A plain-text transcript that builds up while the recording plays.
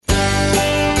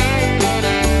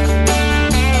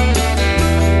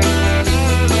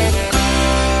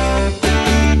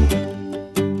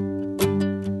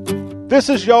This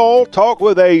is Y'all Talk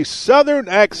with a Southern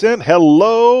accent.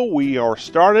 Hello, we are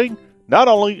starting not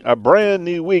only a brand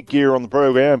new week here on the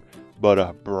program, but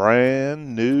a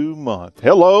brand new month.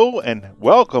 Hello and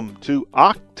welcome to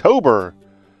October.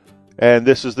 And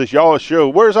this is the Y'all Show.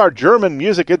 Where's our German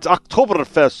music? It's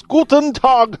Oktoberfest. Guten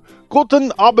Tag,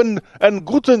 Guten Abend, and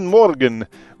Guten Morgen.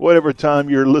 Whatever time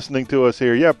you're listening to us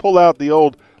here. Yeah, pull out the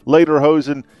old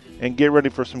lederhosen and get ready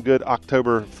for some good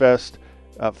Oktoberfest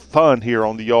fun here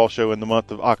on the Y'all Show in the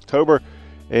month of October.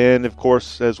 And, of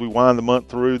course, as we wind the month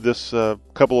through this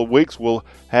couple of weeks, we'll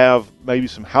have maybe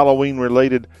some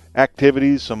Halloween-related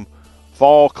activities, some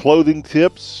fall clothing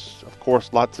tips. Of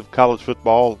course, lots of college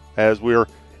football as we're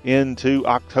into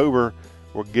October.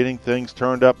 We're getting things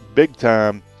turned up big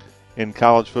time in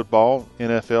college football,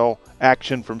 NFL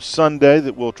action from Sunday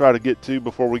that we'll try to get to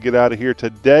before we get out of here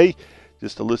today.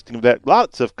 Just a listing of that.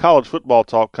 Lots of college football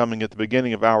talk coming at the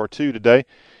beginning of Hour 2 today.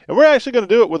 And we're actually going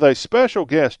to do it with a special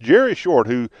guest, Jerry Short,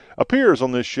 who appears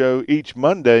on this show each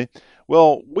Monday.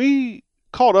 Well, we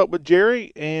caught up with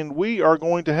Jerry, and we are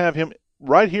going to have him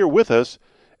right here with us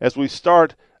as we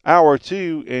start Hour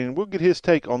 2, and we'll get his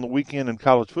take on the weekend in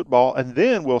college football, and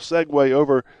then we'll segue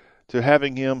over to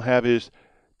having him have his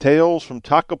Tales from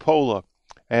Takapola,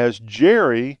 as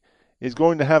Jerry is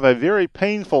going to have a very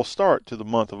painful start to the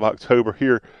month of October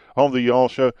here on the Y'all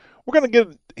Show. We're going to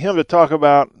get him to talk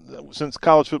about, since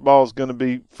college football is going to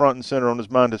be front and center on his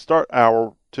mind to start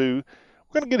Hour 2,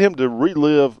 we're going to get him to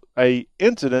relive a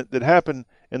incident that happened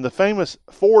in the famous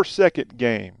 4-second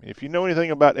game. If you know anything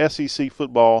about SEC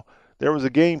football, there was a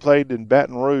game played in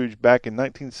Baton Rouge back in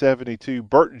 1972.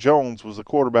 Burt Jones was the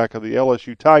quarterback of the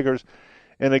LSU Tigers.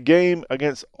 In a game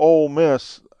against Ole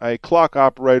Miss, a clock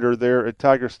operator there at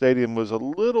Tiger Stadium was a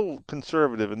little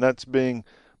conservative, and that's being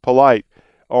polite,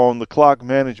 on the clock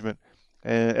management.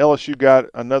 And LSU got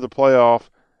another playoff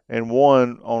and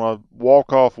won on a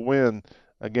walk-off win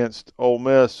against Ole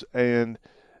Miss, and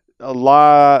a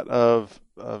lot of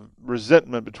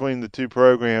resentment between the two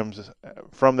programs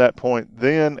from that point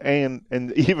then and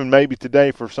even maybe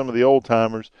today for some of the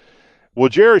old-timers. Well,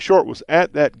 Jerry Short was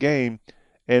at that game,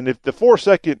 and if the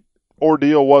 4-second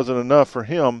ordeal wasn't enough for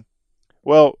him,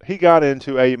 well, he got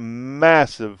into a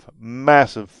massive,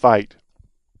 massive fight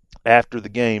after the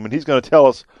game, and he's going to tell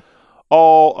us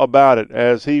all about it,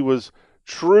 as he was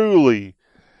truly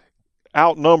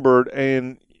outnumbered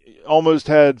and almost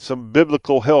had some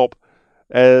biblical help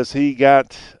as he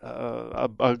got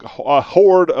a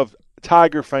horde of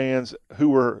Tiger fans who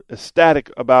were ecstatic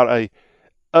about a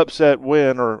upset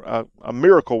win or a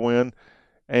miracle win,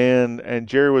 and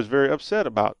Jerry was very upset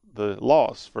about the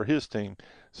loss for his team.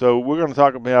 So we're going to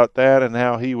talk about that and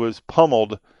how he was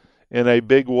pummeled in a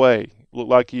big way. Looked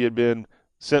like he had been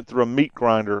sent through a meat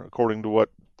grinder, according to what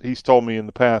he's told me in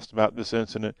the past about this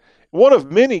incident. One of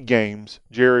many games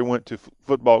Jerry went to,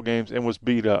 football games, and was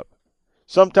beat up,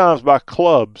 sometimes by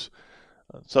clubs.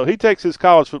 So he takes his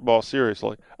college football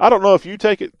seriously. I don't know if you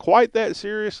take it quite that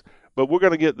serious, but we're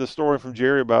going to get the story from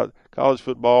Jerry about college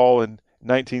football in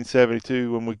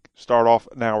 1972 when we start off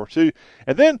in Hour 2.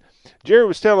 And then Jerry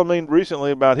was telling me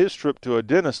recently about his trip to a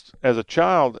dentist as a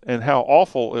child and how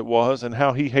awful it was and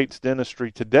how he hates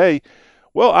dentistry today.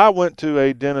 Well, I went to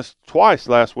a dentist twice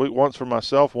last week, once for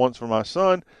myself, once for my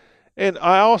son, and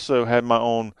I also had my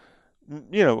own,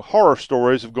 horror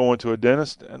stories of going to a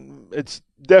dentist, and it's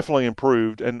definitely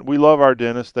improved, and we love our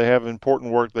dentists. They have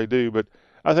important work they do, but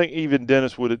I think even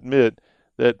dentists would admit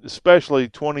that especially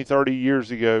 20, 30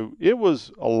 years ago, it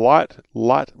was a lot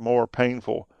more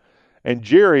painful. And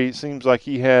Jerry seems like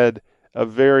he had a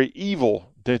very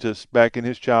evil dentist back in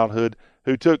his childhood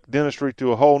who took dentistry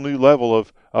to a whole new level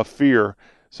of fear.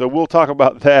 So we'll talk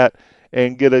about that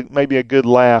and get maybe a good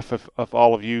laugh if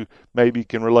all of you maybe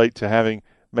can relate to having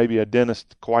maybe a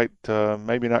dentist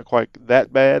maybe not quite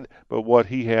that bad, but what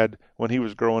he had when he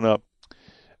was growing up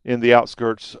in the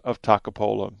outskirts of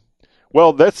Takapola.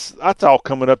 Well, that's all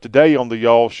coming up today on the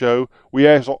Y'all Show. We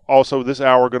also this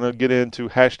hour going to get into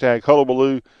hashtag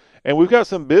Hullabaloo, and we've got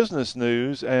some business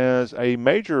news as a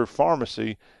major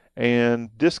pharmacy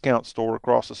and discount store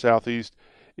across the Southeast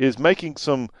is making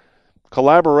some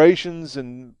collaborations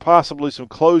and possibly some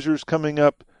closures coming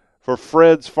up for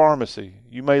Fred's Pharmacy.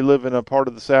 You may live in a part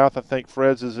of the South. I think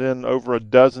Fred's is in over a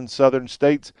dozen southern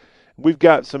states. We've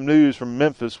got some news from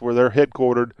Memphis where they're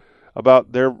headquartered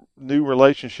about their new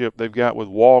relationship they've got with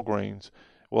Walgreens.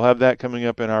 We'll have that coming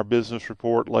up in our business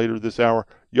report later this hour.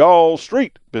 Y'all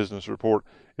Street Business Report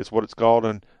is what it's called.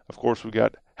 And, of course, we've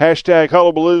got hashtag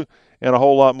Hullabaloo and a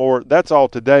whole lot more. That's all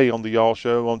today on the Y'all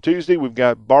Show. On Tuesday, we've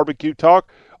got barbecue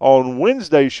talk. On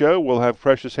Wednesday's show, we'll have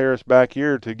Precious Harris back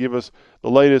here to give us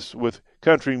the latest with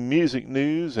country music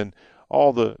news. And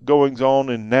all the goings on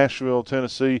in Nashville,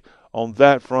 Tennessee on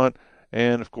that front.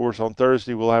 And, of course, on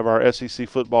Thursday we'll have our SEC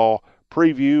football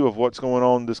preview of what's going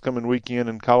on this coming weekend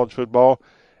in college football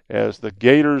as the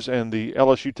Gators and the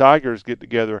LSU Tigers get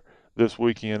together this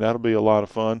weekend. That'll be a lot of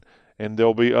fun. And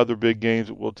there'll be other big games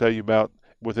that we'll tell you about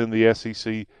within the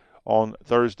SEC on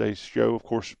Thursday's show. Of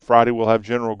course, Friday we'll have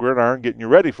General Gridiron getting you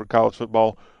ready for college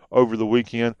football over the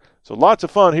weekend. So lots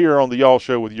of fun here on the Y'all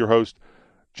Show with your host,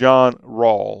 John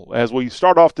Rawl. As we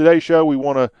start off today's show, we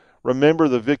want to remember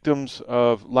the victims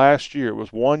of last year. It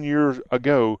was 1 year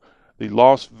ago the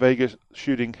Las Vegas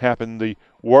shooting happened, the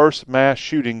worst mass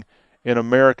shooting in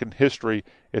American history.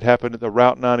 It happened at the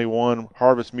Route 91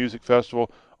 Harvest Music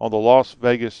Festival on the Las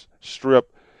Vegas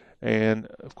Strip. And,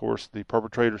 of course, the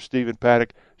perpetrator, Stephen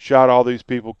Paddock, shot all these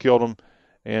people, killed them,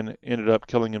 and ended up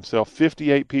killing himself.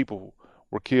 58 people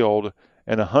were killed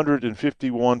and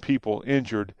 151 people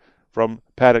injured from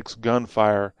Paddock's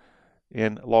gunfire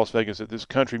in Las Vegas at this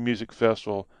country music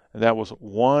festival. And that was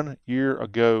 1 year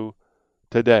ago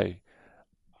today.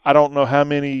 I don't know how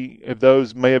many of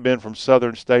those may have been from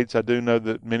southern states. I do know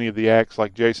that many of the acts,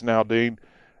 like Jason Aldean,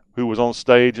 who was on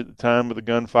stage at the time of the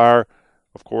gunfire,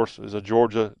 of course, is a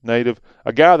Georgia native.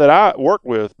 A guy that I worked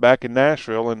with back in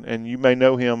Nashville, and you may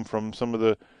know him from some of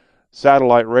the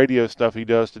satellite radio stuff he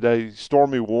does today,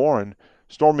 Stormy Warren.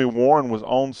 Stormy Warren was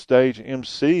on stage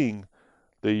emceeing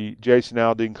the Jason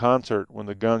Aldean concert when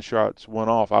the gunshots went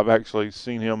off. I've actually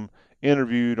seen him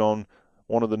interviewed on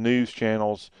one of the news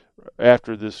channels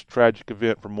after this tragic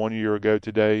event from 1 year ago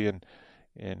today, and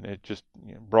it just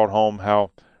brought home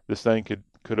how this thing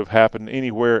could have happened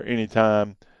anywhere,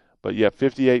 anytime. But yeah,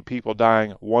 58 people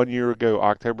dying 1 year ago,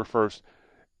 October 1st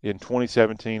in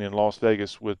 2017 in Las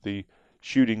Vegas with the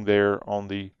shooting there on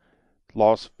the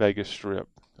Las Vegas Strip.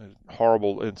 A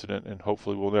horrible incident, and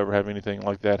hopefully we'll never have anything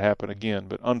like that happen again.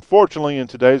 But unfortunately, in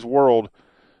today's world,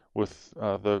 with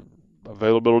the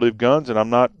availability of guns, and I'm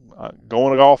not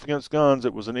going off against guns,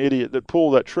 it was an idiot that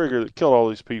pulled that trigger that killed all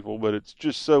these people, but it's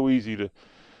just so easy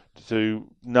to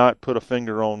not put a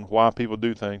finger on why people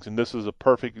do things, and this is a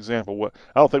perfect example.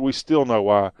 I don't think we still know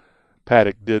why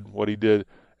Paddock did what he did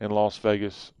in Las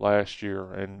Vegas last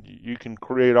year, and you can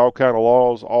create all kind of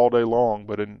laws all day long,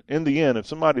 but in the end, if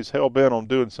somebody's hell-bent on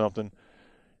doing something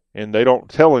and they don't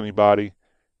tell anybody,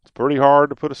 it's pretty hard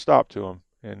to put a stop to them,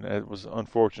 and it was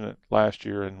unfortunate last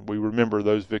year, and we remember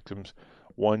those victims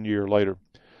 1 year later.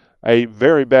 A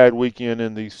very bad weekend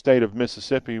in the state of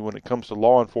Mississippi when it comes to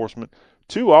law enforcement.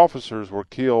 2 officers were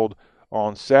killed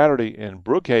on Saturday in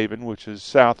Brookhaven, which is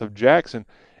south of Jackson.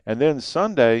 And then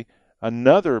Sunday,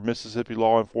 another Mississippi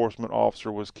law enforcement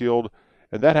officer was killed,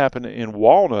 and that happened in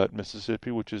Walnut,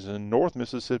 Mississippi, which is in North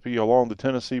Mississippi along the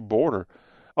Tennessee border.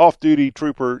 Off-duty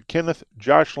trooper Kenneth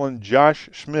Jocelyn Josh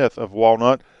Smith of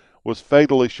Walnut was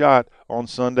fatally shot on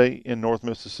Sunday in North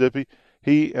Mississippi.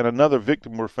 He and another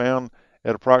victim were found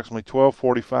at approximately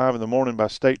 12:45 in the morning by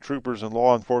state troopers and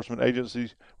law enforcement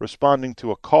agencies responding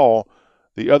to a call.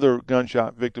 The other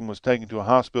gunshot victim was taken to a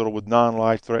hospital with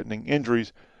non-life-threatening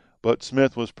injuries, but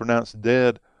Smith was pronounced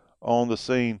dead on the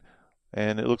scene.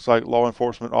 And it looks like law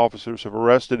enforcement officers have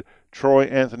arrested Troy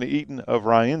Anthony Eaton of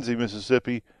Rienzi,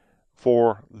 Mississippi,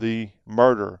 for the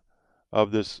murder of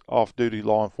this off-duty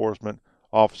law enforcement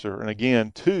officer. And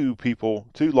again, 2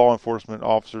 law enforcement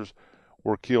officers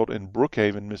were killed in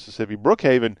Brookhaven, Mississippi.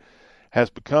 Brookhaven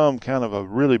has become kind of a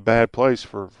really bad place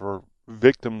for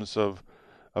victims of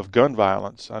gun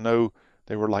violence. I know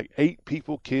there were like 8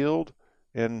 people killed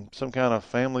in some kind of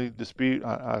family dispute.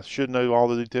 I should know all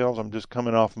the details. I'm just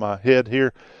coming off my head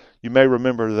here. You may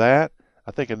remember that.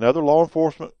 I think another law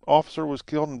enforcement officer was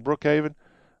killed in Brookhaven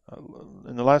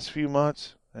in the last few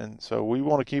months. And so we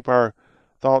want to keep our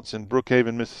thoughts in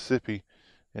Brookhaven, Mississippi,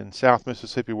 in South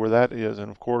Mississippi where that is.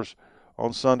 And, of course,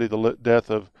 on Sunday, the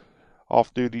death of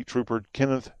off-duty trooper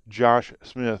Kenneth Josh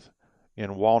Smith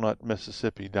in Walnut,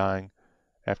 Mississippi, dying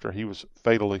after he was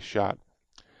fatally shot.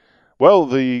 Well,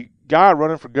 the guy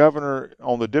running for governor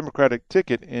on the Democratic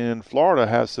ticket in Florida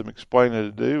has some explaining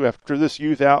to do after this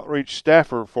youth outreach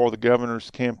staffer for the governor's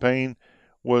campaign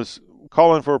was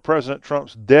calling for President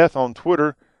Trump's death on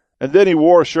Twitter, and then he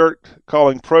wore a shirt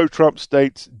calling pro-Trump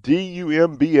states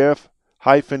DUMBF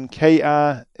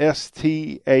 -KISTAN.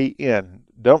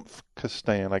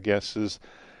 Dumpkistan, I guess, is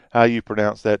how you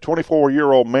pronounce that.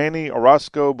 24-year-old Manny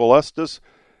Orozco Balestas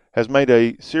has made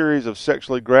a series of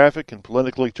sexually graphic and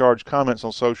politically charged comments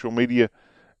on social media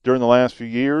during the last few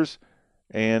years,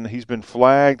 and he's been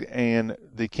flagged, and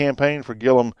the campaign for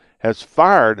Gillum has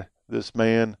fired this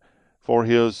man for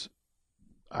his,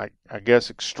 I guess,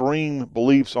 extreme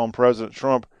beliefs on President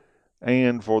Trump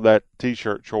and for that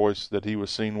T-shirt choice that he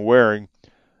was seen wearing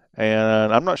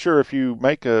And I'm not sure if you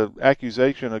make an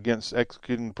accusation against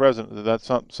executing the president that that's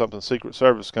something Secret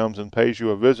Service comes and pays you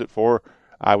a visit for.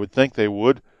 I would think they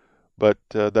would, but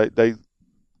the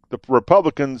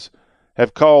Republicans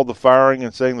have called the firing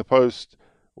and saying the post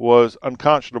was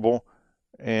unconscionable,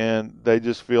 and they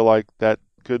just feel like that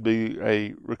could be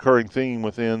a recurring theme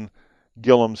within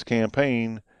Gillum's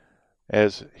campaign,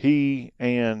 as he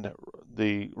and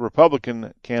the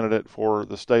Republican candidate for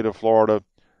the state of Florida,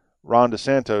 Ron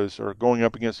DeSantis, are going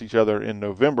up against each other in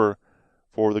November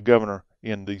for the governor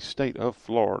in the state of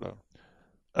Florida.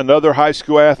 Another high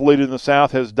school athlete in the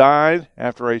South has died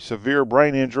after a severe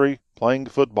brain injury playing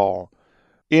football.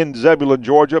 In Zebulon,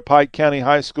 Georgia, Pike County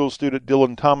High School student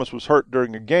Dylan Thomas was hurt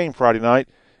during a game Friday night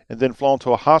and then flown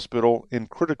to a hospital in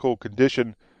critical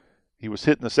condition. He was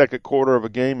hit in the second quarter of a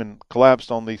game and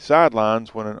collapsed on the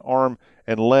sidelines when an arm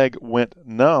and leg went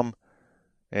numb,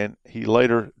 and he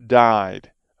later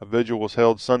died. A vigil was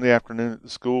held Sunday afternoon at the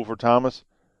school for Thomas.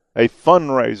 A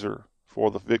fundraiser for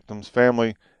the victim's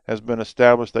family has been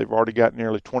established. They've already got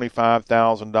nearly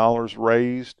 $25,000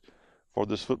 raised for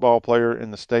this football player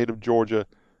in the state of Georgia,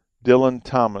 Dylan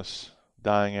Thomas,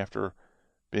 dying after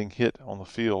being hit on the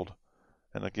field.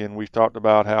 And again, we've talked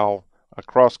about how a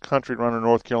cross-country runner in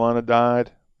North Carolina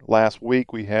died. Last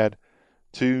week we had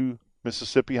 2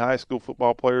 Mississippi high school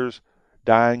football players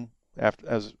dying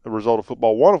as a result of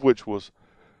football, one of which was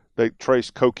they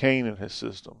traced cocaine in his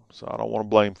system. So I don't want to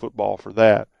blame football for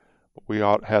that. But we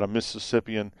had a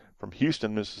Mississippian from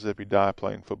Houston, Mississippi, die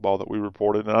playing football that we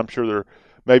reported. And I'm sure there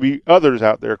may be others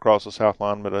out there across the South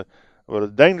Line, but a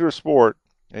dangerous sport,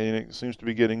 and it seems to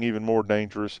be getting even more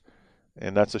dangerous.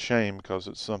 And that's a shame because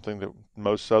it's something that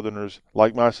most Southerners,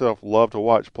 like myself, love to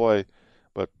watch play.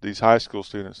 But these high school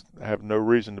students have no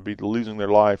reason to be losing their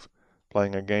life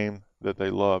playing a game that they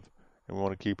love. And we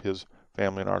want to keep his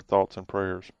family in our thoughts and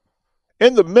prayers.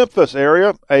 In the Memphis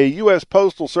area, a U.S.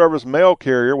 Postal Service mail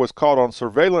carrier was caught on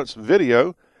surveillance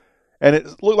video, and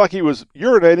it looked like he was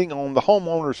urinating on the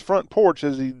homeowner's front porch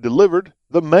as he delivered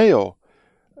the mail.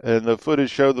 And the footage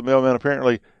showed the mailman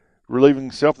apparently relieving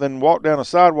himself, then walked down a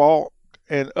sidewalk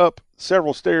and up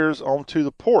several stairs onto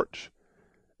the porch.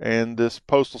 And this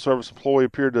Postal Service employee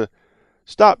appeared to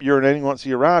stop urinating once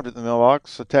he arrived at the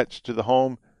mailbox attached to the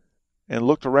home and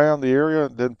looked around the area,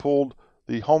 then pulled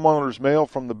the homeowner's mail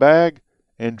from the bag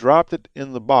and dropped it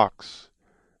in the box.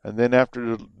 And then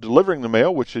after delivering the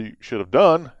mail, which he should have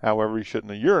done, however, he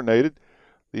shouldn't have urinated,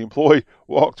 the employee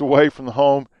walked away from the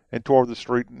home and toward the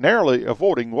street, narrowly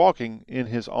avoiding walking in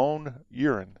his own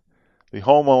urine. The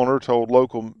homeowner told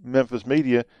local Memphis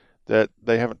media that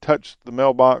they haven't touched the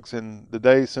mailbox in the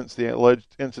days since the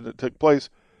alleged incident took place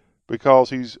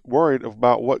because he's worried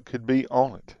about what could be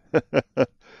on it.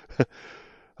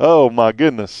 Oh, my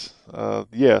goodness.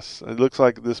 Yes, it looks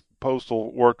like this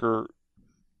postal worker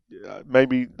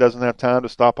maybe doesn't have time to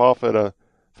stop off at a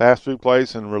fast food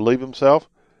place and relieve himself,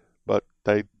 but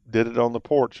they did it on the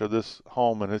porch of this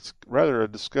home, and it's rather a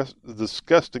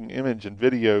disgusting image and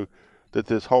video that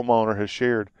this homeowner has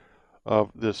shared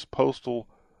of this postal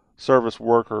service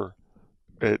worker.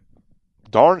 It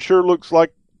darn sure looks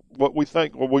like what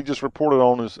we just reported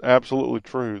on is absolutely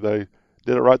true. They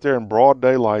did it right there in broad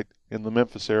daylight in the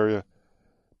Memphis area,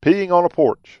 peeing on a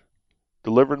porch,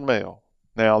 delivering mail.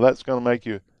 Now, that's going to make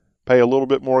you pay a little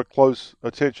bit more close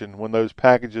attention when those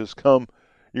packages come.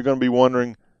 You're going to be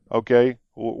wondering, okay,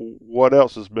 what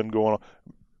else has been going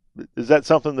on? Is that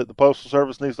something that the Postal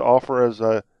Service needs to offer as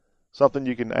something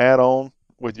you can add on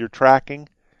with your tracking?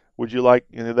 Would you like,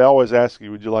 they always ask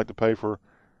you, would you like to pay for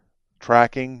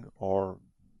tracking or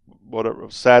whatever,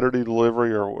 Saturday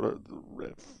delivery or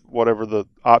whatever the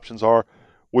options are?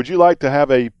 Would you like to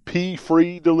have a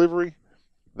pee-free delivery?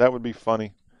 That would be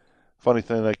funny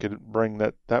thing they could bring.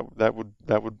 That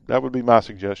would be my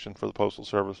suggestion for the Postal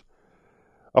Service.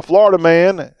 A Florida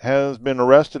man has been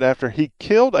arrested after he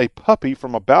killed a puppy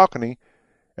from a balcony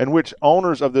in which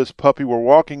owners of this puppy were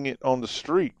walking it on the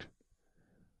street.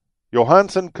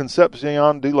 Johansson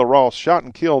Concepcion de la Ross shot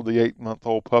and killed the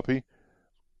 8-month-old puppy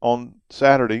on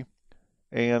Saturday,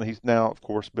 and he's now, of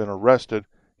course, been arrested.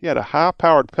 He had a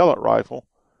high-powered pellet rifle,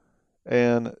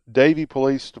 and Davie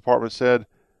Police Department said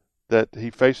that he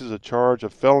faces a charge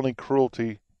of felony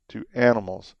cruelty to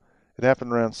animals. It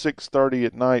happened around 6:30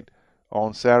 at night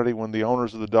on Saturday when the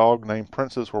owners of the dog named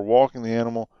Princess were walking the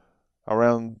animal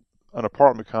around an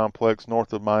apartment complex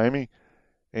north of Miami,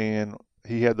 and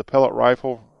he had the pellet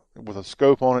rifle with a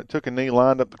scope on it, took a knee,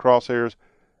 lined up the crosshairs,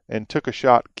 and took a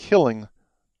shot, killing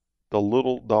the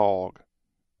little dog.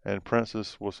 And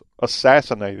Princess was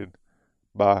assassinated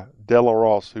by De La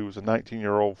Ross, who was a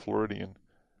 19-year-old Floridian.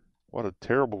 What a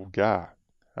terrible guy.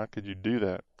 How could you do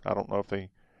that? I don't know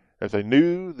if they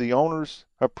knew the owners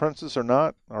of Princess or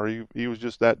not, or he was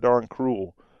just that darn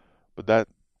cruel. But that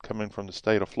coming from the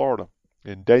state of Florida,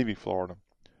 in Davie, Florida.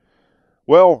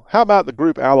 Well, how about the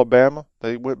group Alabama?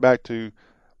 They went back to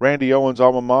Randy Owens'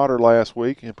 alma mater last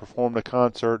week and performed a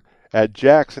concert at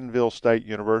Jacksonville State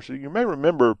University. You may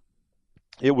remember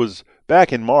it was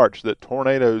back in March that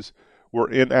tornadoes were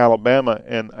in Alabama,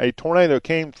 and a tornado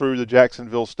came through the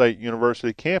Jacksonville State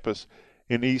University campus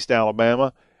in East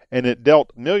Alabama, and it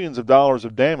dealt millions of dollars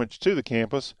of damage to the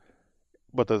campus,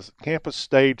 but the campus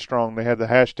stayed strong. They had the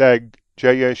hashtag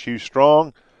JSU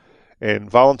Strong, and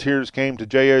volunteers came to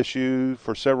JSU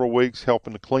for several weeks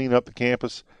helping to clean up the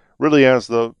campus. Really, as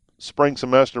the spring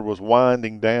semester was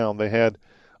winding down, they had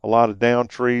a lot of downed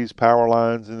trees, power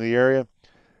lines in the area.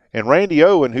 And Randy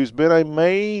Owen, who's been a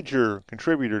major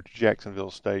contributor to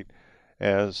Jacksonville State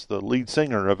as the lead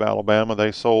singer of Alabama,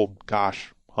 they sold,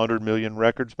 100 million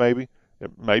records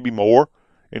maybe more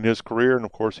in his career. And,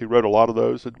 of course, he wrote a lot of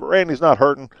those. But Randy's not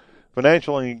hurting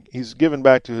financially. He's given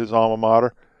back to his alma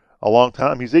mater a long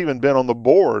time. He's even been on the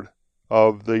board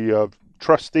of the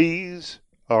trustees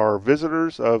or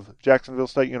visitors of Jacksonville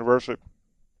State University.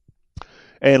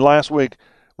 And last week,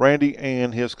 Randy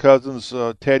and his cousins,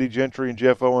 Teddy Gentry and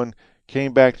Jeff Owen,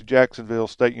 came back to Jacksonville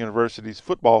State University's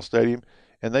football stadium,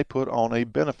 and they put on a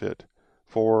benefit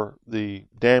for the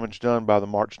damage done by the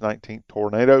March 19th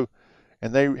tornado.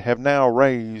 And they have now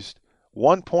raised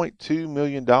 $1.2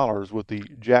 million with the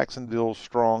Jacksonville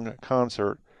Strong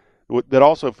concert that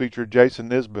also featured Jason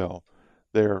Isbell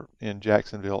there in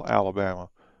Jacksonville, Alabama.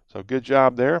 So good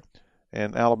job there.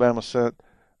 And Alabama sent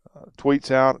tweets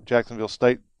out. Jacksonville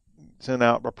State sent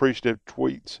out appreciative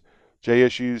tweets.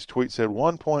 JSU's tweet said,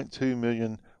 1.2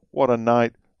 million. What a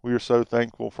night. We are so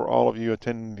thankful for all of you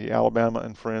attending the Alabama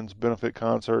and Friends benefit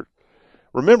concert.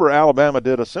 Remember, Alabama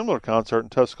did a similar concert in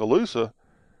Tuscaloosa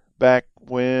back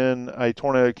when a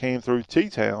tornado came through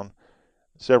T-Town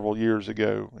several years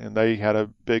ago, and they had a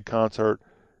big concert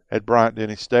at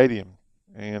Bryant-Denny Stadium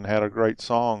and had a great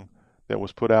song that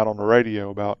was put out on the radio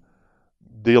about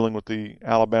dealing with the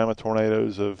Alabama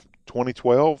tornadoes of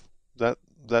 2012.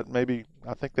 That maybe,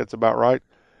 I think that's about right.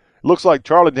 It looks like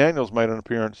Charlie Daniels made an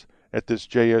appearance at this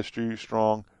JSU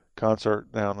Strong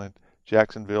concert down in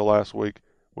Jacksonville last week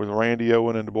with Randy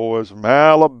Owen and the boys from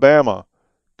Alabama.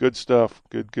 Good stuff.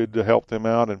 Good to help them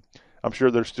out. And I'm sure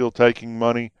they're still taking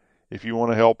money if you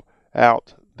want to help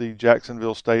out the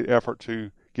Jacksonville State effort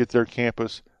to get their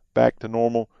campus back to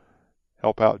normal.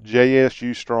 Help out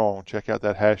JSU Strong. Check out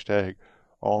that hashtag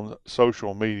on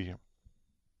social media.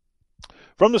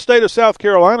 From the state of South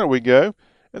Carolina we go,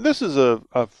 and this is a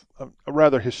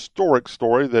rather historic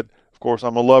story that, of course,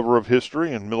 I'm a lover of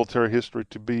history and military history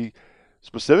to be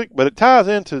specific, but it ties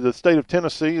into the state of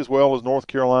Tennessee as well as North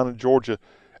Carolina, Georgia,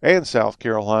 and South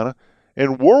Carolina.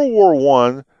 In World War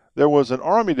I, there was an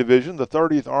Army division, the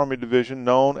 30th Army Division,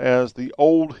 known as the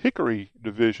Old Hickory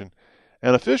Division,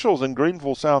 and officials in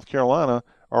Greenville, South Carolina,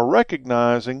 are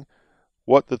recognizing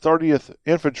what the 30th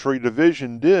Infantry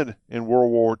Division did in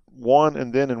World War I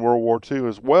and then in World War II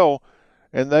as well.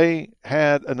 And they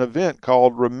had an event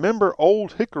called Remember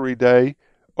Old Hickory Day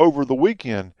over the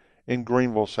weekend in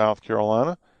Greenville, South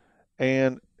Carolina.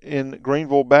 And in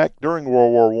Greenville back during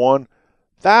World War I,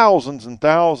 thousands and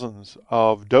thousands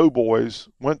of doughboys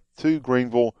went to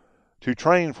Greenville to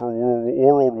train for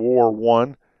World War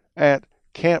I at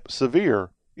Camp Sevier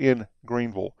in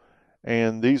Greenville.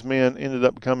 And these men ended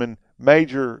up becoming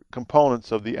major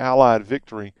components of the Allied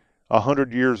victory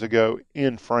 100 years ago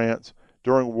in France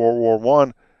during World War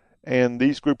I. And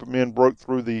these group of men broke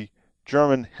through the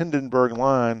German Hindenburg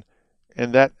Line,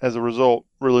 and that, as a result,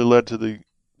 really led to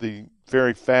the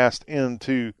very fast end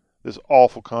to this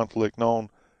awful conflict known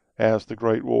as the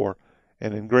Great War.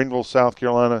 And in Greenville, South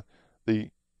Carolina, the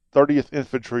 30th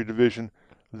Infantry Division,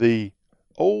 the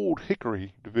Old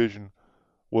Hickory Division,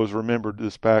 was remembered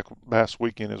this past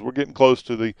weekend as we're getting close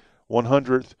to the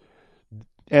 100th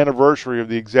anniversary of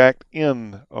the exact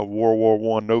end of World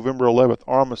War I, November 11th,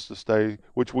 Armistice Day,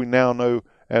 which we now know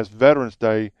as Veterans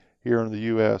Day here in the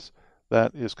U.S.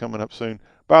 That is coming up soon.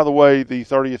 By the way, the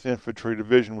 30th Infantry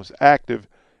Division was active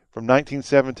from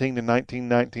 1917 to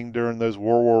 1919 during those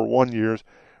World War I years,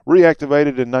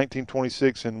 reactivated in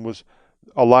 1926 and was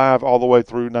alive all the way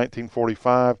through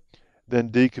 1945, then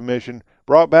decommissioned,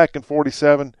 brought back in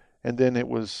 47, and then it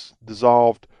was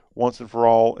dissolved once and for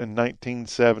all in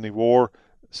 1974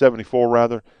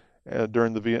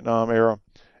 during the Vietnam era.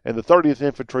 And the 30th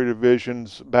Infantry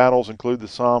Division's battles include the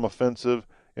Somme Offensive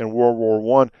in World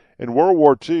War I. In World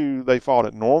War II, they fought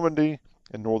at Normandy,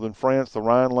 in northern France, the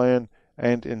Rhineland,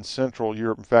 and in Central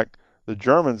Europe. In fact, The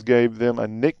Germans gave them a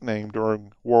nickname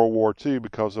during World War II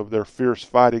because of their fierce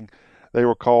fighting. They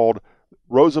were called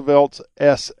Roosevelt's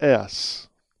SS,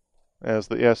 as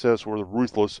the SS were the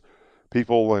ruthless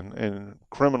people and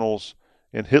criminals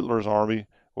in Hitler's army.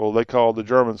 Well, the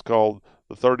Germans called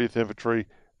the 30th Infantry,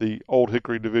 the Old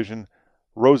Hickory Division,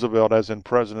 Roosevelt, as in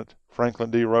President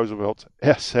Franklin D. Roosevelt's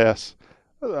SS.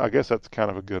 I guess that's kind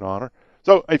of a good honor.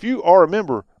 So if you are a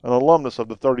member, an alumnus of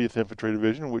the 30th Infantry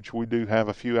Division, which we do have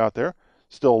a few out there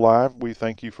still alive, we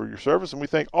thank you for your service, and we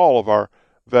thank all of our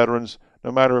veterans,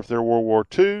 no matter if they're World War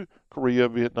II, Korea,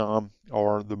 Vietnam,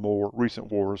 or the more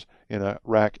recent wars in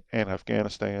Iraq and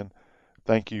Afghanistan.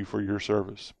 Thank you for your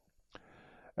service.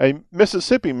 A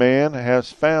Mississippi man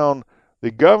has found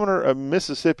the governor of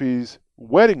Mississippi's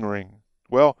wedding ring.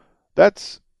 Well,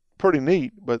 that's pretty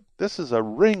neat, but this is a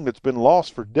ring that's been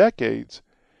lost for decades,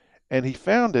 and he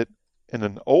found it in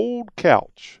an old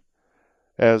couch,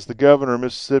 as the governor of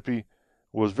Mississippi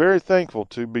was very thankful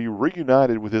to be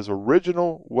reunited with his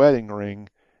original wedding ring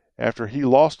after he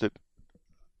lost it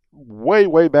way,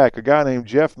 way back. A guy named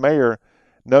Jeff Mayer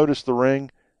noticed the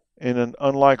ring in an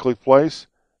unlikely place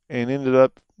and ended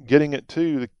up getting it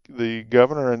to the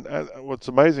governor. And what's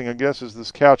amazing, I guess, is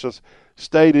this couch has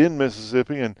stayed in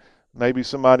Mississippi, and maybe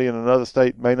somebody in another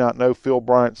state may not know Phil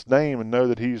Bryant's name and know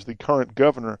that he's the current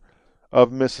governor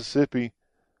of Mississippi,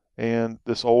 and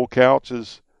this old couch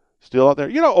is still out there.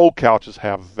 You know, old couches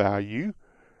have value,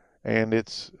 and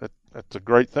it's a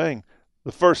great thing.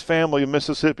 The first family of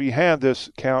Mississippi had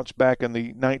this couch back in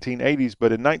the 1980s,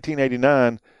 but in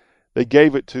 1989, they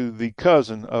gave it to the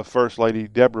cousin of First Lady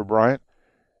Deborah Bryant,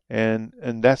 and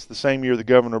that's the same year the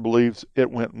governor believes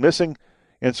it went missing.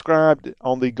 Inscribed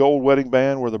on the gold wedding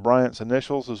band were the Bryant's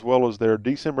initials, as well as their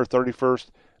December 31st,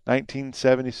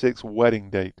 1976 wedding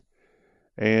date.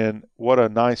 And what a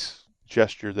nice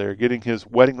gesture there, getting his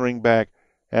wedding ring back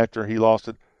after he lost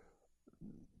it,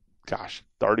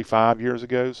 35 years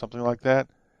ago, something like that.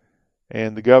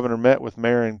 And the governor met with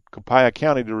mayor in Copiah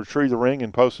County to retrieve the ring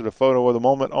and posted a photo of the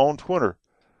moment on Twitter.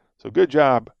 So good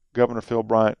job, Governor Phil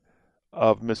Bryant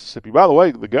of Mississippi. By the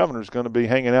way, the governor's going to be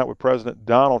hanging out with President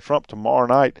Donald Trump tomorrow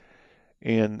night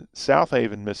in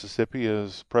Southaven, Mississippi,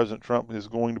 as President Trump is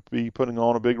going to be putting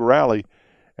on a big rally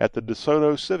at the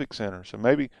DeSoto Civic Center. So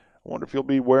maybe, I wonder if he'll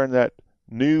be wearing that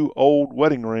new old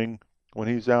wedding ring when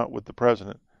he's out with the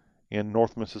president in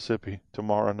North Mississippi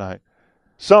tomorrow night.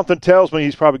 Something tells me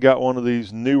he's probably got one of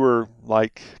these newer,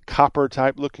 like copper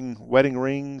type looking wedding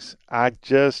rings. I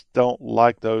just don't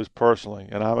like those personally.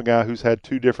 And I'm a guy who's had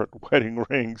 2 different wedding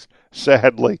rings,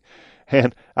 sadly.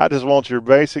 And I just want your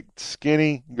basic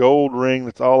skinny gold ring.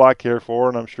 That's all I care for.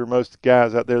 And I'm sure most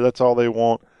guys out there, that's all they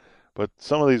want. But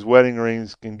some of these wedding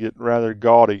rings can get rather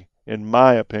gaudy, in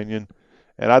my opinion.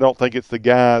 And I don't think it's the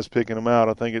guys picking them out.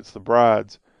 I think it's the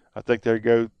brides. I think they're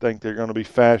going to be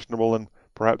fashionable and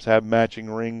perhaps have matching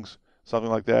rings,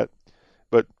 something like that.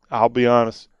 But I'll be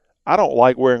honest, I don't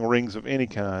like wearing rings of any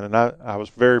kind. And I was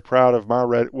very proud of my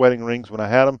wedding rings when I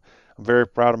had them. I'm very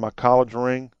proud of my college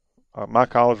ring. My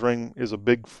college ring is a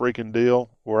big freaking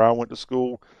deal where I went to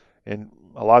school, and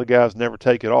a lot of guys never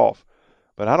take it off.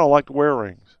 But I don't like to wear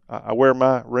rings. I wear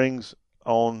my rings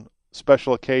on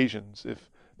special occasions. If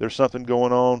there's something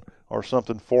going on or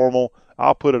something formal,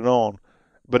 I'll put it on.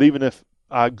 But even if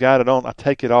I've got it on, I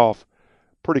take it off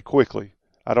pretty quickly.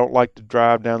 I don't like to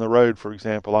drive down the road, for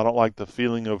example. I don't like the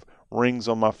feeling of rings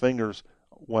on my fingers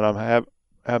when I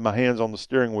have my hands on the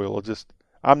steering wheel.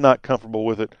 I'm not comfortable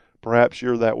with it. Perhaps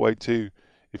you're that way too,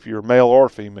 if you're male or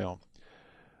female.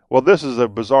 Well, this is a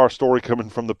bizarre story coming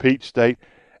from the Peach State,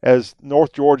 as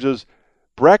North Georgia's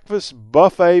breakfast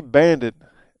buffet bandit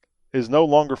is no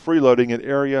longer freeloading at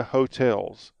area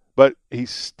hotels, but he's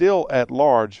still at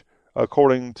large,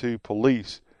 according to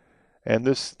police. And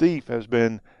this thief has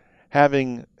been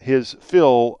having his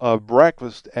fill of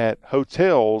breakfast at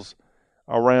hotels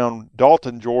around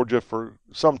Dalton, Georgia for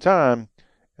some time,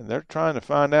 and they're trying to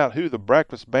find out who the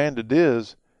breakfast bandit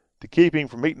is to keep him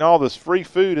from eating all this free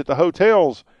food at the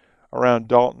hotels around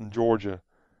Dalton, Georgia.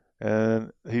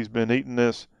 And he's been eating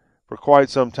this for quite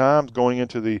some time, going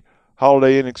into the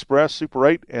Holiday Inn Express, Super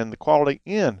 8, and the Quality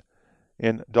Inn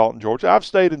in Dalton, Georgia. I've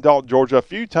stayed in Dalton, Georgia a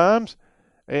few times,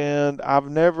 and I've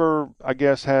never, I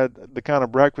guess, had the kind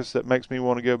of breakfast that makes me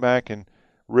want to go back and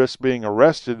risk being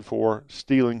arrested for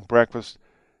stealing breakfast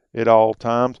at all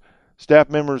times. Staff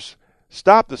members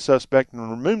stopped the suspect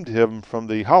and removed him from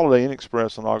the Holiday Inn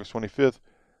Express on August 25th,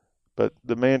 but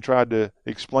the man tried to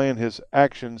explain his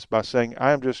actions by saying,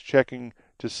 "I am just checking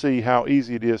to see how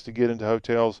easy it is to get into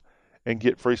hotels and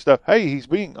get free stuff." Hey, he's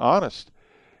being honest.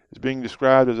 He's being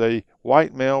described as a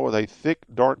white male with a thick,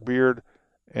 dark beard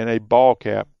and a ball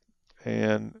cap.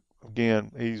 And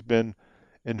again, he's been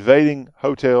invading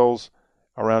hotels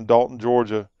around Dalton,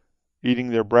 Georgia, eating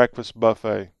their breakfast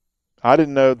buffet. I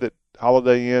didn't know that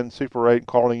Holiday Inn, Super 8, and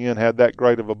Quality Inn had that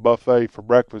great of a buffet for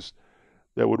breakfast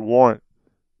that would warrant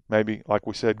maybe, like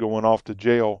we said, going off to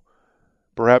jail.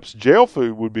 Perhaps jail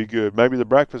food would be good. Maybe the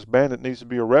breakfast bandit needs to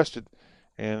be arrested.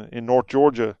 And in North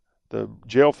Georgia, the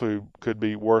jail food could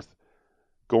be worth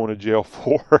going to jail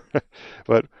for.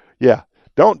 But yeah,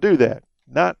 don't do that.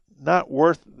 Not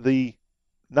worth the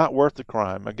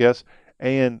crime, I guess.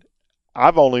 And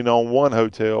I've only known one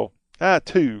hotel,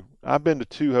 two. I've been to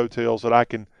two hotels that I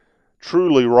can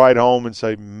truly write home and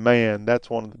say, man, that's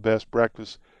one of the best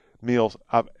breakfast meals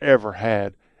I've ever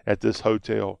had at this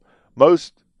hotel.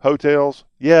 Most hotels,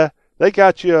 yeah, they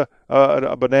got you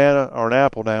a banana or an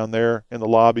apple down there in the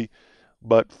lobby,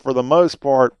 but for the most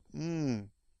part,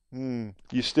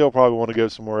 you still probably want to go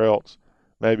somewhere else,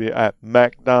 maybe at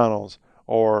McDonald's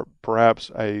or perhaps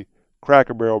a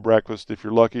Cracker Barrel breakfast if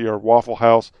you're lucky, or Waffle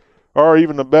House, or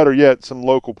even better yet, some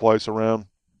local place around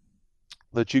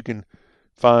that you can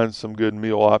find some good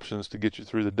meal options to get you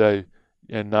through the day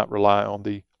and not rely on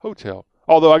the hotel.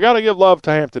 Although I got to give love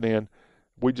to Hampton Inn.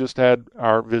 We just had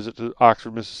our visit to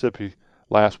Oxford, Mississippi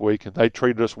last week, and they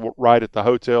treated us right at the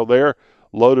hotel there,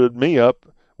 loaded me up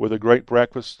with a great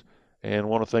breakfast, and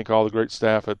want to thank all the great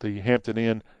staff at the Hampton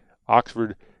Inn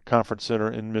Oxford Conference Center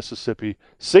in Mississippi.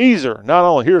 Caesar, not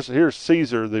only, here's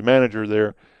Caesar, the manager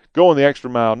there, going the extra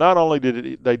mile. Not only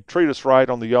did they treat us right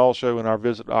on the Y'all Show in our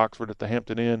visit to Oxford at the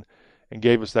Hampton Inn and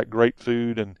gave us that great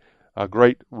food and a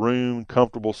great room,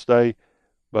 comfortable stay,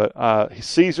 but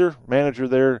Caesar, manager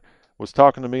there, was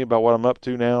talking to me about what I'm up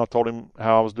to now. I told him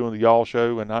how I was doing the Y'all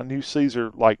Show, and I knew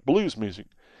Caesar liked blues music.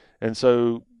 And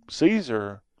so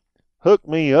Caesar hooked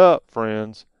me up,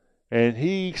 friends, and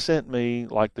he sent me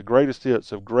like the greatest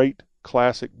hits of great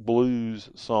classic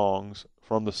blues songs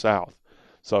from the South.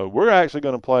 So we're actually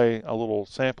going to play a little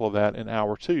sample of that in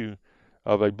hour 2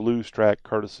 of a blues track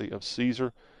courtesy of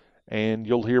Caesar. And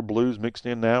you'll hear blues mixed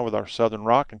in now with our Southern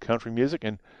rock and country music,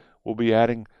 and we'll be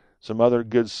adding some other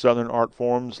good Southern art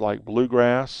forms like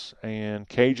bluegrass and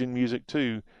Cajun music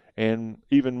too, and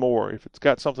even more. If it's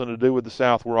got something to do with the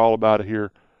South, we're all about it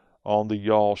here on the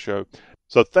Y'all Show.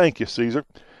 So thank you, Caesar.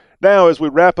 Now, as we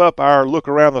wrap up our look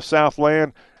around the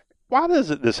Southland, why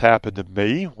doesn't this happen to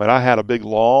me when I had a big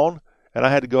lawn and I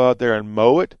had to go out there and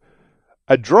mow it?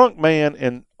 A drunk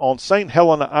man on St.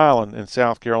 Helena Island in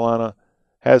South Carolina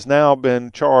has now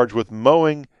been charged with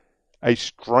mowing a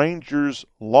stranger's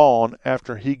lawn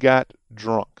after he got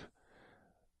drunk.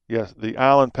 Yes, the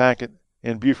Island Packet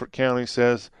in Beaufort County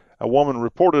says a woman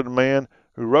reported a man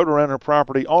who rode around her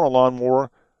property on a lawnmower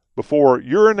before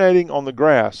urinating on the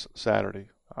grass Saturday.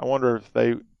 I wonder if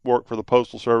they work for the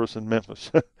Postal Service in Memphis.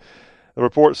 The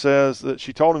report says that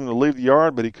she told him to leave the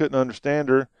yard, but he couldn't understand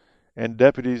her, and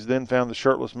deputies then found the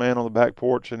shirtless man on the back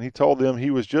porch, and he told them he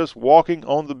was just walking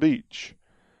on the beach.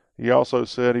 He also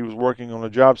said he was working on a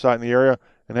job site in the area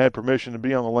and had permission to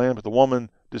be on the land, but the woman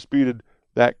disputed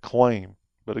that claim.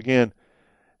 But again,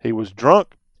 he was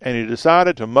drunk, and he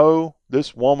decided to mow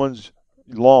this woman's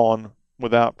lawn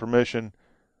without permission.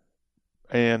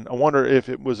 And I wonder if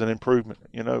it was an improvement.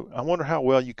 You know, I wonder how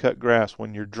well you cut grass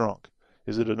when you're drunk.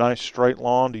 Is it a nice straight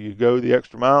lawn? Do you go the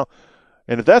extra mile?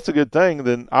 And if that's a good thing,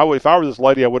 then if I were this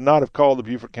lady, I would not have called the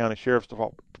Beaufort County Sheriff's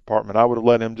Department. I would have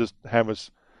let him just have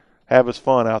his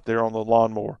fun out there on the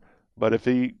lawnmower. But if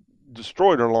he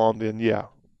destroyed her lawn, then yeah,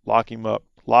 lock him up.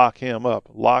 But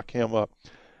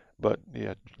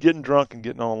yeah, getting drunk and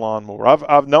getting on a lawnmower.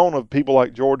 I've known of people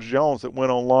like George Jones that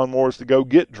went on lawnmowers to go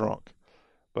get drunk.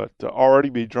 But to already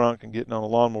be drunk and getting on a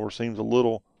lawnmower seems a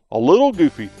little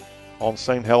goofy on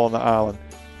St. Helena Island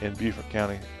in Beaufort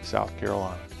County, South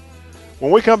Carolina.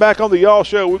 When we come back on the Y'all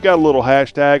Show, we've got a little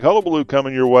hashtag Hullabaloo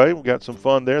coming your way. We've got some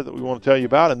fun there that we want to tell you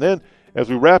about. And then as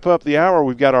we wrap up the hour,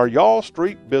 we've got our Y'all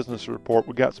Street Business Report.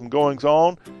 We've got some goings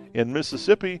on in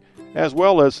Mississippi, as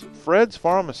well as Fred's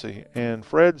Pharmacy and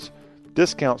Fred's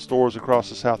discount stores across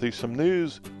the Southeast. Some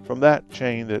news from that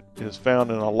chain that is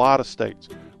found in a lot of states.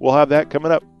 We'll have that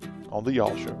coming up on the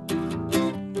Y'all Show.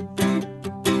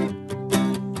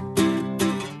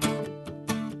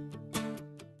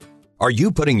 Are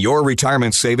you putting your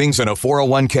retirement savings in a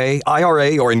 401k,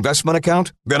 IRA, or investment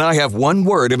account? Then I have one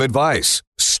word of advice.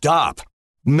 Stop.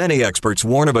 Many experts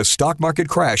warn of a stock market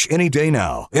crash any day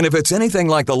now. And if it's anything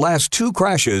like the last two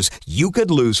crashes, you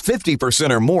could lose 50%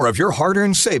 or more of your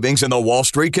hard-earned savings in the Wall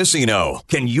Street casino.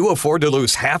 Can you afford to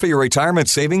lose half of your retirement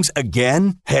savings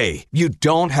again? Hey, you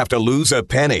don't have to lose a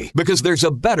penny because there's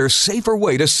a better, safer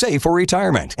way to save for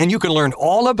retirement. And you can learn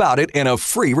all about it in a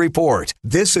free report.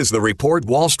 This is the report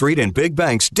Wall Street and big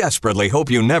banks desperately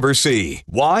hope you never see.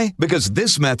 Why? Because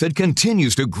this method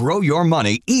continues to grow your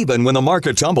money even when the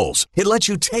market tumbles. It lets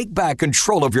you take back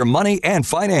control of your money and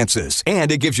finances, and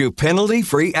it gives you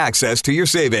penalty-free access to your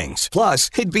savings. Plus,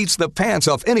 it beats the pants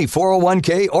off any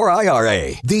 401k or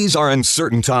IRA. These are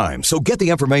uncertain times, so get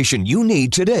the information you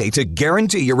need today to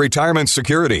guarantee your retirement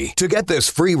security. To get this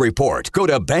free report, go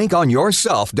to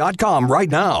bankonyourself.com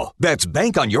right now. That's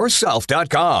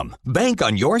bankonyourself.com.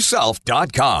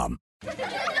 bankonyourself.com.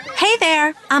 Hey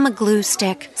there, I'm a glue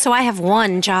stick, so I have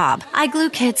one job. I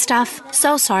glue kid stuff.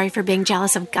 So sorry for being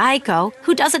jealous of Geico,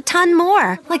 who does a ton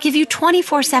more, like give you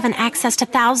 24/7 access to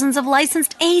thousands of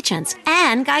licensed agents.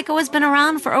 And Geico has been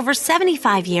around for over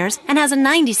 75 years and has a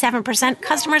 97%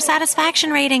 customer satisfaction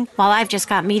rating. While I've just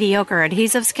got mediocre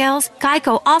adhesive skills,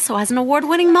 Geico also has an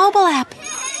award-winning mobile app.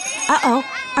 Uh-oh,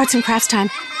 arts and crafts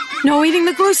time. No eating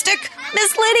the glue stick,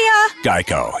 Miss Lydia!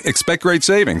 Geico. Expect great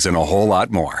savings and a whole lot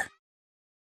more.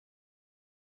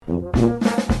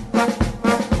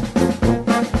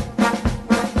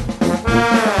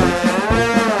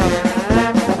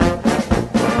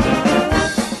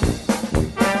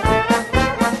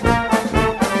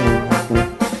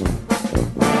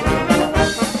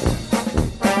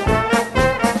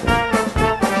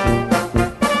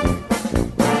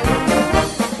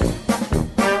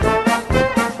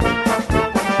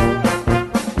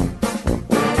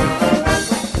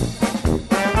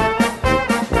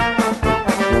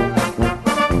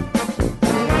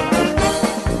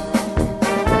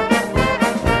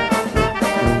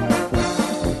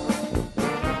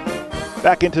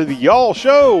 Back into the Y'all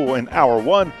Show in Hour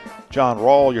 1. John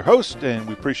Rawl, your host, and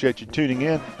we appreciate you tuning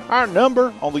in. Our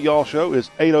number on the Y'all Show is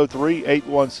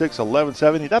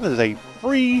 803-816-1170. That is a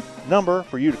free number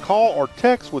for you to call or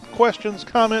text with questions,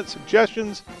 comments,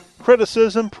 suggestions,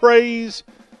 criticism, praise,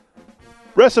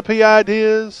 recipe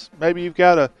ideas. Maybe you've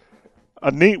got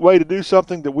a neat way to do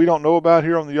something that we don't know about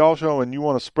here on the Y'all Show and you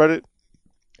want to spread it.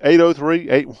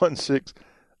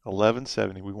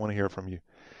 803-816-1170. We want to hear from you.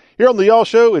 Here on the Y'all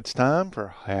Show, it's time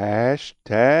for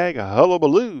hashtag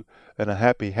Hullabaloo, and a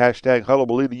happy hashtag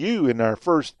Hullabaloo to you in our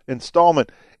first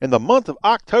installment in the month of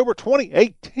October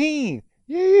 2018.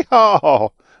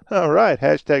 Yeehaw! All right,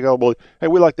 hashtag Hullabaloo. Hey,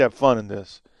 we like to have fun in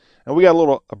this. And we got a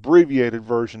little abbreviated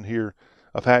version here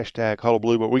of hashtag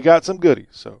Hullabaloo, but we got some goodies.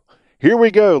 So here we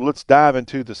go. Let's dive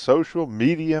into the social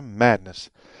media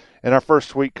madness. And our first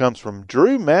tweet comes from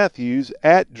Drew Matthews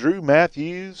at Drew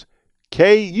Matthews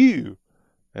KU.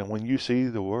 And when you see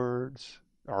the words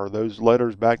or those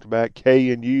letters back to back, K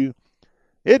and U,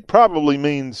 it probably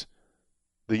means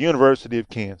the University of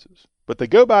Kansas. But they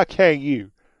go by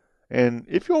KU. And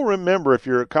if you'll remember, if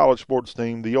you're a college sports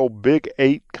team, the old Big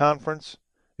 8 conference,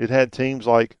 it had teams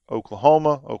like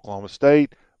Oklahoma, Oklahoma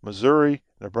State, Missouri,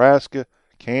 Nebraska,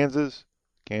 Kansas,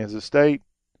 Kansas State,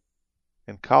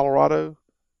 and Colorado,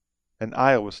 and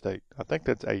Iowa State. I think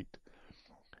that's 8.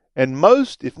 And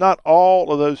most, if not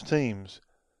all, of those teams,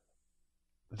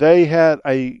 they had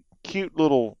a cute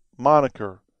little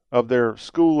moniker of their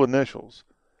school initials,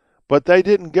 but they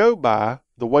didn't go by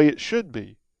the way it should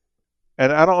be.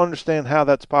 And I don't understand how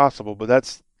that's possible, but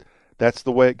that's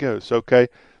the way it goes. Okay,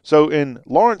 so in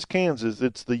Lawrence, Kansas,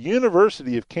 it's the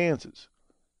University of Kansas,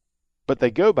 but they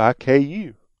go by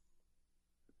KU.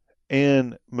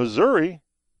 In Missouri,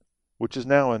 which is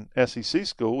now an SEC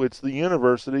school, it's the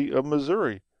University of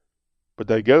Missouri, but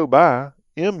they go by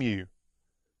MU.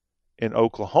 In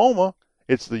Oklahoma,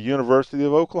 it's the University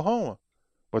of Oklahoma,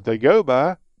 but they go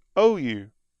by OU.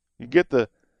 You get the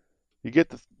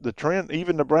trend.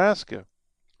 Even Nebraska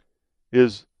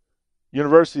is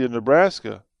University of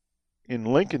Nebraska in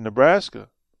Lincoln, Nebraska,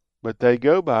 but they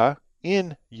go by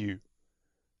NU.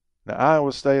 Now,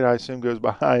 Iowa State, I assume, goes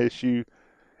by ISU,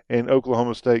 and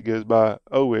Oklahoma State goes by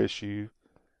OSU.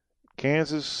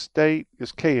 Kansas State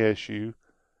is KSU.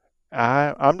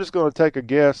 I'm just going to take a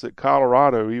guess that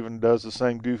Colorado even does the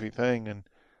same goofy thing, and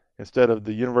instead of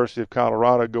the University of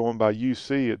Colorado going by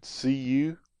UC, it's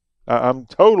CU. I'm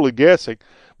totally guessing,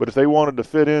 but if they wanted to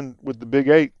fit in with the Big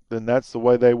 8, then that's the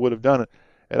way they would have done it.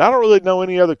 And I don't really know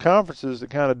any other conferences that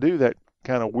kind of do that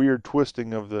kind of weird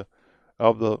twisting of the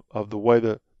way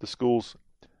the school's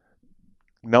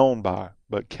known by.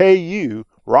 But KU,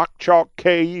 Rock Chalk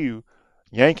KU,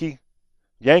 Yankee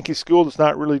school that's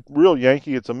not really real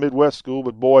Yankee. It's a Midwest school,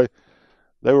 but boy,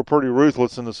 they were pretty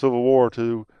ruthless in the Civil War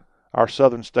to our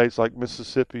southern states like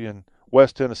Mississippi and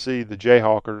West Tennessee, the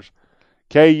Jayhawkers.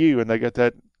 KU, and they got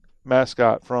that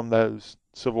mascot from those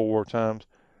Civil War times.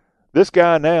 This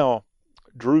guy now,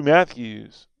 Drew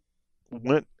Matthews,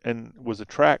 went and was a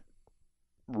track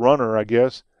runner, I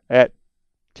guess, at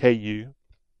KU.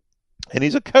 And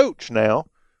he's a coach now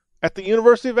at the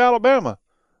University of Alabama,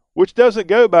 which doesn't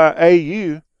go by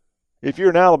AU. If you're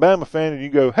an Alabama fan and you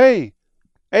go, hey,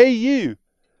 AU,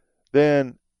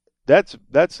 then that's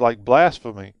like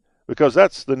blasphemy, because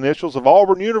that's the initials of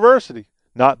Auburn University,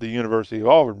 not the University of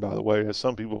Auburn, by the way, as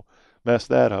some people mess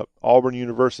that up. Auburn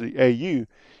University, AU,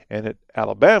 and at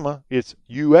Alabama, it's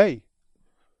UA,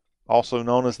 also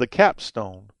known as the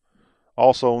Capstone,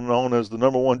 also known as the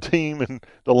number one team in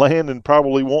the land and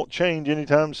probably won't change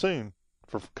anytime soon,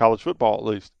 for college football at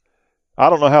least. I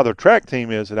don't know how their track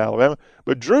team is at Alabama,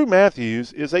 but Drew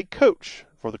Matthews is a coach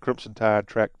for the Crimson Tide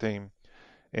track team.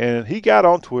 And he got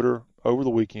on Twitter over the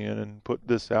weekend and put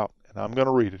this out, and I'm going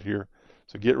to read it here.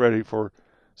 So get ready for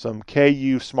some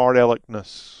KU smart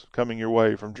aleckness coming your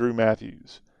way from Drew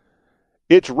Matthews.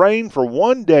 It's rained for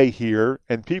one day here,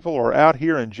 and people are out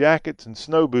here in jackets and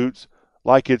snow boots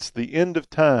like it's the end of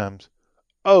times.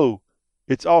 Oh,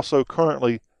 it's also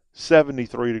currently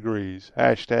 73 degrees.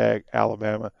 Hashtag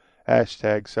Alabama.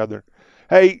 Hashtag Southern.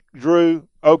 Hey, Drew,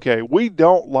 okay, we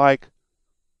don't like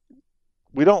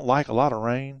a lot of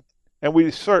rain, and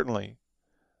we certainly,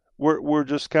 we're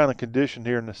just kind of conditioned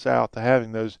here in the South to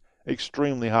having those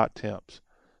extremely hot temps.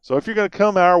 So if you're going to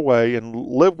come our way and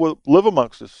live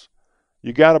amongst us,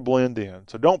 you got to blend in.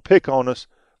 So don't pick on us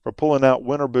for pulling out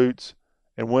winter boots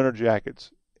and winter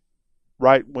jackets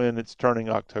right when it's turning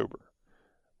October.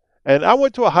 And I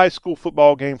went to a high school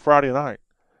football game Friday night,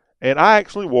 and I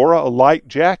actually wore a light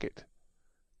jacket.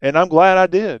 And I'm glad I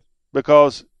did,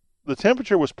 because the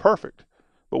temperature was perfect.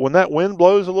 But when that wind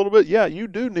blows a little bit, yeah, you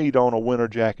do need on a winter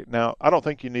jacket. Now, I don't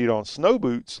think you need on snow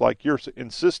boots like you're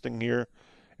insisting here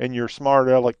in your smart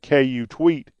aleck KU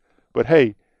tweet. But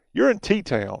hey, you're in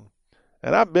T-Town.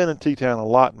 And I've been in T-Town a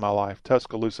lot in my life,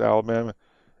 Tuscaloosa, Alabama.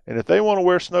 And if they want to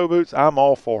wear snow boots, I'm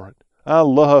all for it. I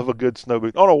love a good snow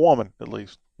boot. On a woman, at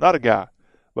least. Not a guy.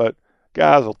 But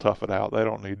guys will tough it out. They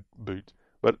don't need boots.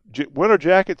 But winter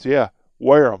jackets, yeah,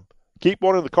 wear them. Keep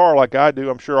one in the car like I do.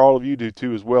 I'm sure all of you do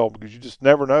too as well, because you just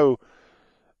never know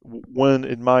when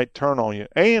it might turn on you.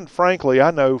 And frankly, I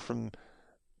know from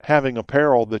having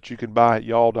apparel that you can buy at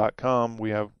y'all.com. We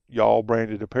have y'all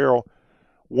branded apparel.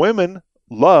 Women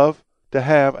love to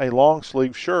have a long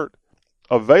sleeve shirt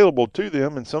available to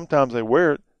them, and sometimes they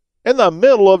wear it in the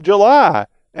middle of July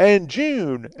and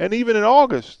June and even in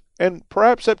August and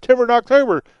perhaps September and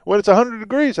October when it's 100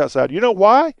 degrees outside. You know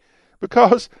why?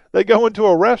 Because they go into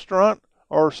a restaurant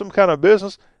or some kind of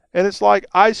business and it's like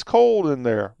ice cold in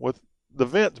there with the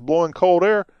vents blowing cold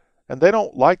air, and they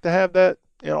don't like to have that,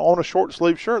 on a short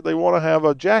sleeve shirt. They want to have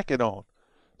a jacket on.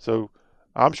 So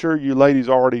I'm sure you ladies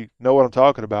already know what I'm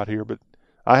talking about here, but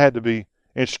I had to be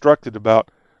instructed about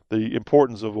the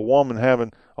importance of a woman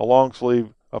having a long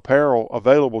sleeve apparel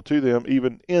available to them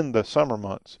even in the summer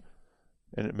months.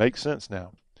 And it makes sense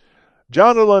now.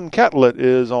 Jonathan Catlett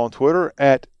is on Twitter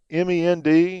at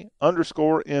MEND_MS.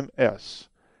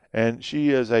 And she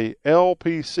is a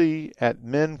LPC at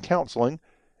Men Counseling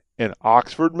in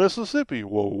Oxford, Mississippi.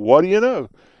 Well, what do you know?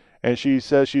 And she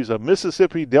says she's a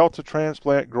Mississippi Delta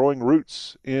transplant growing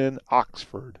roots in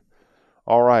Oxford.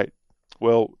 All right.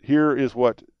 Well, here is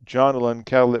what Jonathan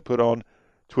Catlett put on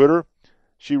Twitter.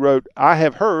 She wrote, I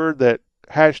have heard that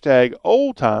hashtag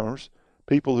old timers,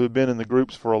 people who have been in the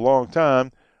groups for a long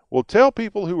time, will tell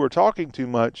people who are talking too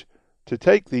much to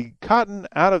take the cotton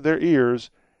out of their ears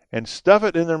and stuff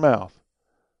it in their mouth.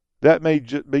 That may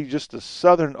be just a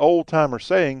southern old timer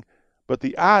saying, but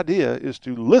the idea is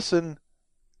to listen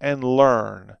and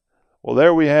learn. Well,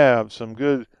 there we have some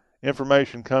good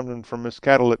information coming from Miss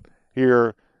Catlett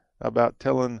here about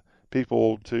telling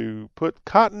people to put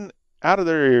cotton out of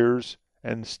their ears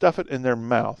and stuff it in their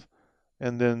mouth,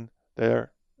 and then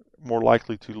they're more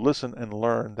likely to listen and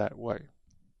learn that way.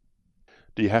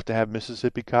 Do you have to have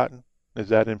Mississippi cotton? Is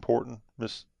that important,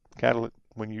 Miss Catlett,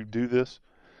 when you do this?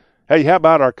 Hey, how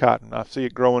about our cotton? I see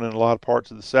it growing in a lot of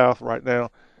parts of the South right now,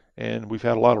 and we've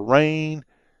had a lot of rain,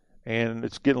 and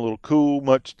it's getting a little cool,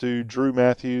 much to Drew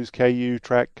Matthews, KU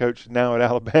track coach now at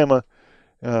Alabama.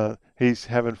 He's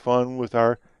having fun with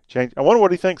our change. I wonder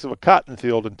what he thinks of a cotton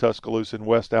field in Tuscaloosa in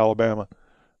West Alabama. I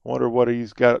wonder what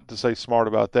he's got to say smart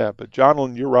about that. But,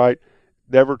 Jonathan, you're right.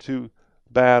 Never too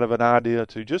bad of an idea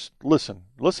to just listen.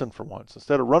 Listen for once.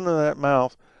 Instead of running that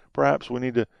mouth, perhaps we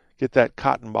need to get that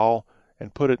cotton ball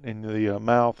and put it in the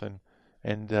mouth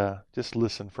and just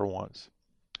listen for once.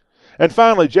 And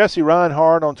finally, Jesse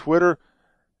Reinhard on Twitter.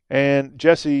 And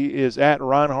Jesse is at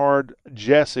Reinhard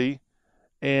Jesse.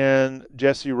 And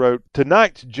Jesse wrote,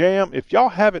 tonight's jam, if y'all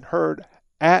haven't heard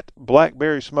at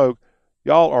Blackberry Smoke,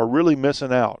 y'all are really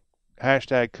missing out.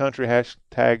 Hashtag country,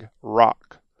 hashtag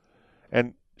rock.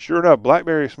 And sure enough,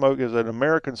 Blackberry Smoke is an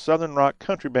American Southern rock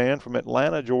country band from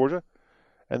Atlanta, Georgia.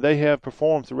 And they have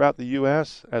performed throughout the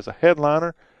U.S. as a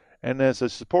headliner and as a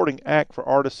supporting act for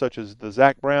artists such as the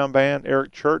Zac Brown Band,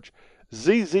 Eric Church,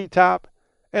 ZZ Top,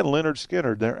 and Leonard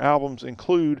Skinner. Their albums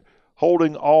include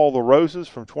Holding All the Roses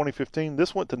from 2015.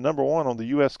 This went to number 1 on the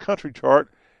U.S. country chart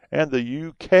and the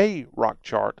U.K. rock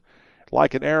chart.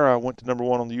 Like an Era went to number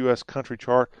 1 on the U.S. country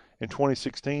chart in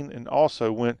 2016 and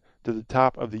also went to the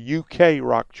top of the U.K.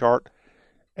 rock chart.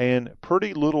 And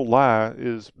Pretty Little Lie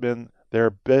has been their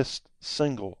best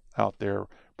single out there.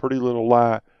 Pretty Little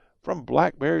Lie from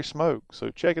Blackberry Smoke. So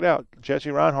check it out. Jesse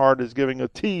Reinhard is giving a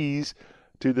tease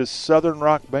to this Southern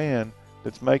rock band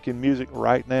that's making music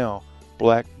right now,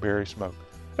 Blackberry Smoke.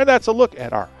 And that's a look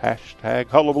at our hashtag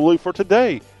hullabaloo for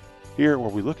today, here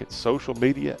where we look at social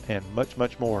media and much,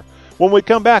 much more. When we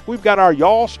come back, we've got our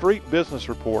Y'all Street Business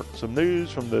Report, some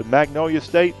news from the Magnolia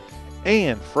State,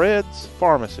 and Fred's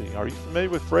Pharmacy. Are you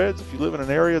familiar with Fred's? If you live in an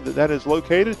area that is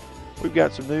located, we've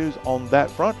got some news on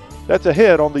that front. That's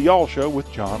ahead on the Y'all Show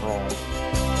with John Rawl.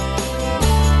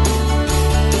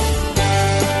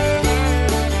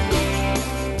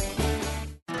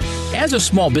 As a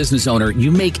small business owner, you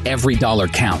make every dollar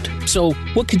count. So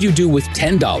what could you do with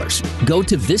 $10? Go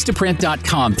to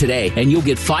Vistaprint.com today and you'll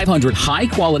get 500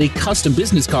 high-quality custom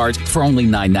business cards for only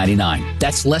 $9.99.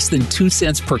 That's less than 2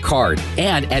 cents per card.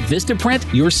 And at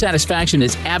Vistaprint, your satisfaction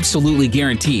is absolutely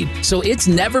guaranteed. So it's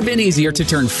never been easier to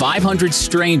turn 500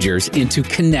 strangers into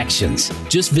connections.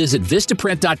 Just visit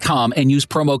Vistaprint.com and use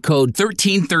promo code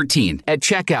 1313 at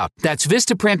checkout. That's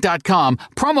Vistaprint.com,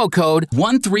 promo code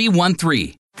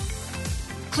 1313.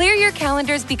 Clear your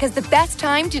calendars because the best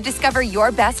time to discover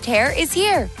your best hair is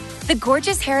here. The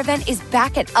Gorgeous Hair Event is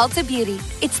back at Ulta Beauty.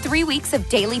 It's 3 weeks of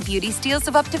daily beauty steals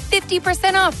of up to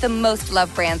 50% off the most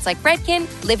loved brands like Redken,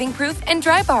 Living Proof, and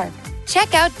Drybar.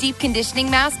 Check out deep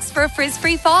conditioning masks for a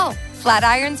frizz-free fall, flat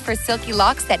irons for silky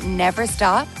locks that never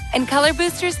stop, and color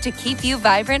boosters to keep you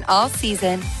vibrant all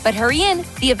season. But hurry in,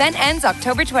 the event ends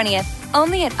October 20th,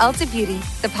 only at Ulta Beauty.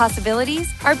 The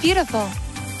possibilities are beautiful.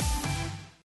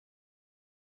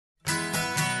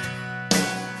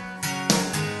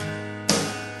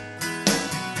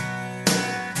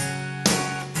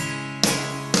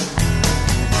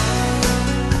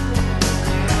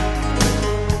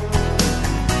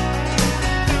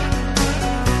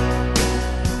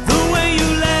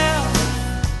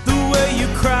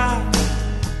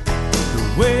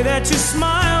 You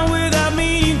smile without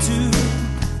meaning to,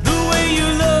 the way you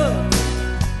look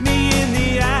me in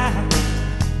the eye.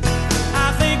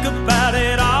 I think about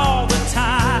it all the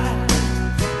time,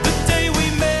 the day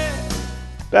we met.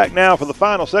 Back now for the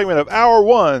final segment of Hour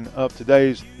 1 of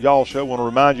today's Y'all Show. I want to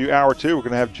remind you, Hour 2, we're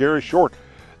going to have Jerry Short,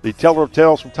 the teller of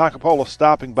tales from Takapola,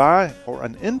 stopping by for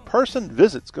an in-person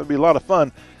visit. It's going to be a lot of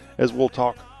fun as we'll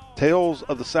talk Tales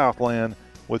of the Southland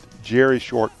with Jerry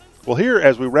Short. Well, here,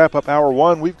 as we wrap up Hour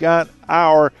 1, we've got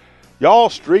our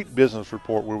Y'all Street Business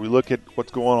Report, where we look at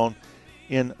what's going on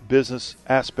in business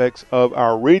aspects of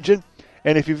our region.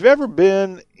 And if you've ever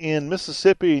been in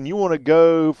Mississippi and you want to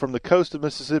go from the coast of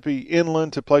Mississippi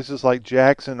inland to places like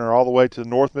Jackson or all the way to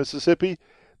North Mississippi,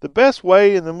 the best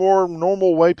way and the more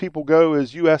normal way people go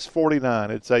is US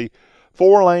 49. It's a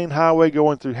 4-lane highway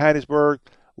going through Hattiesburg.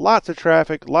 Lots of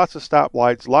traffic, lots of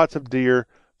stoplights, lots of deer.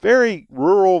 Very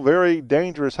rural, very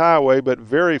dangerous highway, but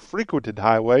very frequented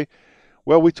highway.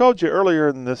 Well, we told you earlier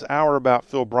in this hour about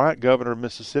Phil Bryant, governor of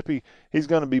Mississippi. He's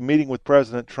going to be meeting with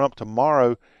President Trump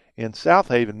tomorrow in South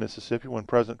Haven, Mississippi, when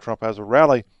President Trump has a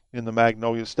rally in the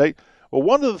Magnolia State. Well,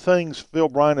 one of the things Phil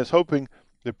Bryant is hoping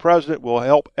the president will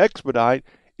help expedite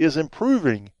is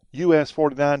improving US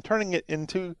 49, turning it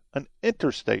into an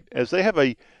interstate, as they have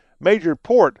a major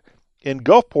port in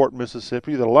Gulfport,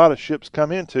 Mississippi, that a lot of ships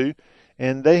come into,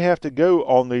 and they have to go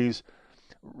on these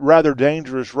rather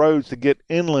dangerous roads to get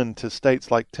inland to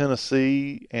states like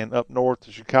Tennessee and up north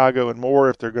to Chicago and more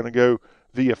if they're going to go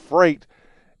via freight.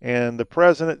 And the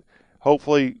president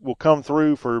hopefully will come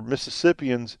through for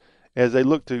Mississippians as they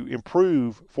look to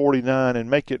improve 49 and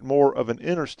make it more of an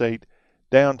interstate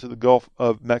down to the Gulf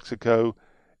of Mexico.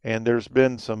 And there's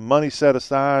been some money set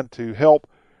aside to help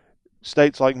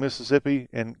states like Mississippi,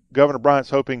 and Governor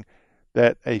Bryant's hoping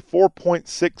that a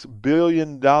 $4.6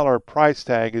 billion price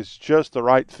tag is just the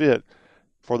right fit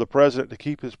for the president to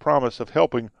keep his promise of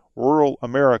helping rural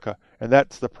America. And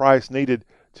that's the price needed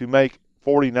to make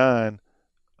 49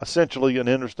 essentially an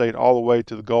interstate all the way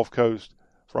to the Gulf Coast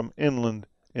from inland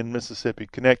in Mississippi,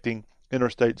 connecting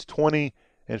interstates 20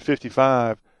 and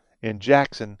 55 in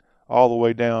Jackson all the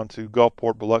way down to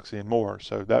Gulfport, Biloxi, and more.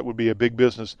 So that would be a big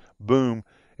business boom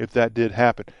if that did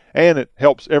happen. And it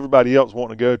helps everybody else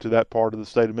wanting to go to that part of the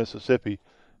state of Mississippi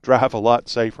drive a lot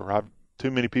safer.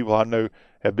 Too many people I know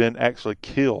have been actually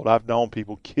killed. I've known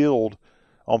people killed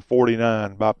on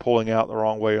 49 by pulling out the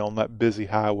wrong way on that busy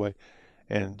highway.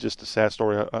 And just a sad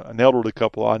story, an elderly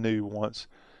couple I knew once,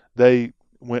 they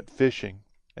went fishing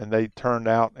and they turned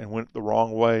out and went the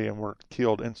wrong way and were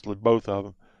killed instantly, both of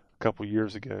them, a couple of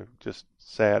years ago. Just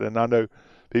sad. And I know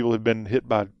people have been hit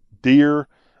by deer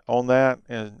on that,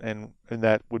 and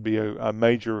that would be a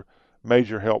major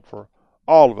help for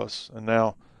all of us. And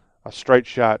now a straight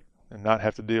shot and not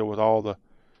have to deal with all the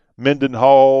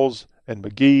Mendenhalls and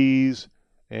McGee's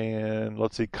and,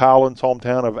 Collins,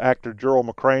 hometown of actor Gerald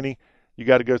McCraney. You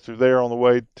got to go through there on the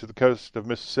way to the coast of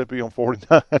Mississippi on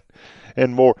 49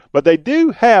 and more. But they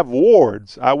do have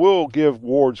Ward's. I will give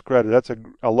Ward's credit. That's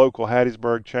a local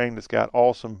Hattiesburg chain that's got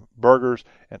awesome burgers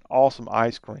and awesome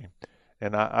ice cream.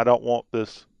 And I don't want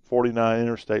this 49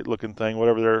 interstate looking thing,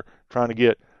 whatever they're trying to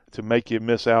get, to make you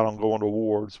miss out on going to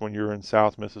Ward's when you're in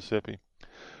South Mississippi.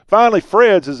 Finally,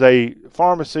 Fred's is a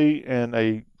pharmacy and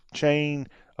a chain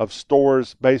of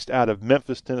stores based out of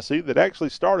Memphis, Tennessee, that actually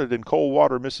started in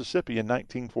Coldwater, Mississippi in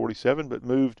 1947, but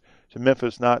moved to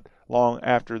Memphis not long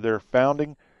after their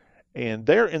founding. And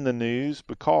they're in the news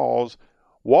because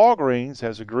Walgreens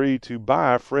has agreed to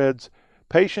buy Fred's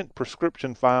patient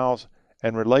prescription files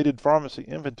and related pharmacy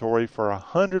inventory for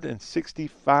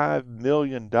 $165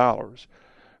 million.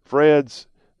 Fred's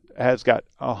has got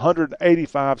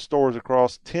 185 stores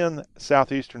across 10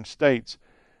 southeastern states,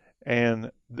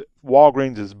 and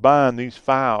Walgreens is buying these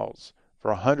files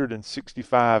for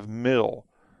 $165 million.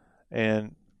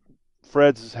 And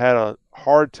Fred's has had a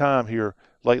hard time here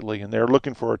lately, and they're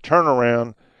looking for a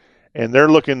turnaround, and they're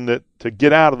looking to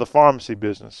get out of the pharmacy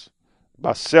business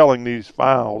by selling these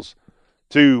files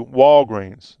to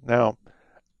Walgreens. Now,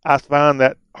 I find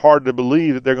that hard to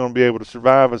believe that they're going to be able to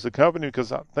survive as a company,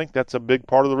 because I think that's a big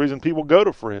part of the reason people go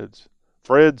to Fred's.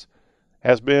 Fred's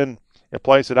has been a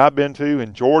place that I've been to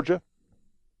in Georgia,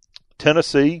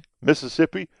 Tennessee,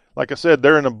 Mississippi. Like I said,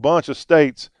 they're in a bunch of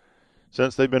states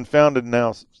since they've been founded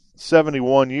now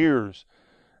 71 years.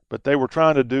 But they were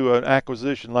trying to do an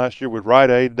acquisition last year with Rite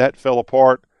Aid. That fell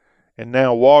apart. And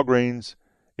now Walgreens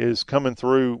is coming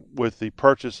through with the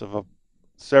purchase of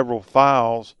several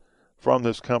files from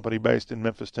this company based in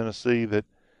Memphis, Tennessee, that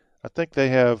I think they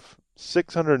have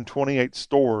 628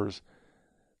 stores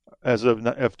as of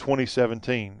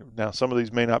 2017. Now, some of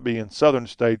these may not be in southern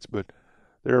states, but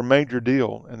they're a major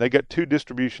deal. And they got 2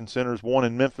 distribution centers, one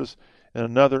in Memphis and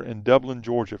another in Dublin,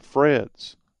 Georgia.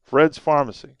 Fred's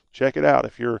Pharmacy. Check it out.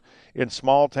 If you're in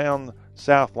small town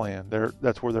Southland,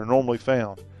 that's where they're normally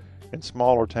found, in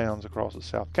smaller towns across the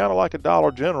South. Kind of like a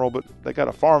Dollar General, but they got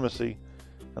a pharmacy.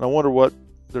 And I wonder what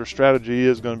their strategy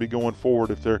is going to be going forward.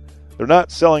 If they're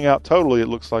not selling out totally, it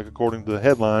looks like, according to the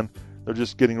headline. They're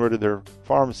just getting rid of their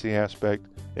pharmacy aspect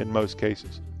in most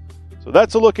cases. So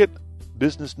that's a look at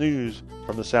business news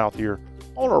from the South here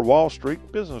on our Wall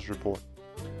Street Business Report.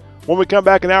 When we come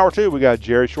back in hour 2, we got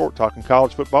Jerry Short talking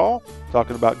college football,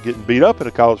 talking about getting beat up in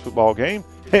a college football game,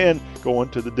 and going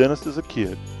to the dentist as a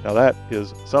kid. Now that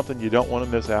is something you don't want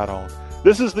to miss out on.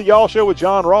 This is the Y'all Show with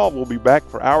John Rawl. We'll be back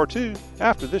for hour 2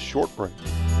 after this short break.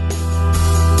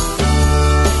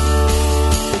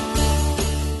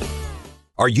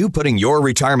 Are you putting your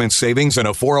retirement savings in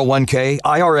a 401k,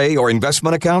 IRA, or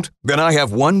investment account? Then I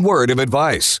have one word of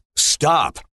advice.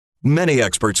 Stop. Many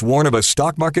experts warn of a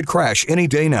stock market crash any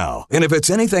day now. And if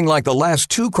it's anything like the last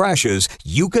 2 crashes,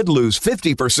 you could lose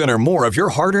 50% or more of your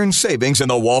hard-earned savings in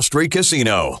the Wall Street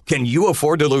casino. Can you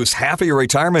afford to lose half of your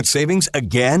retirement savings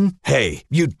again? Hey,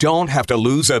 you don't have to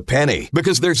lose a penny,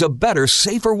 because there's a better,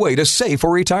 safer way to save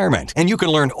for retirement. And you can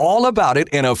learn all about it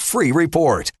in a free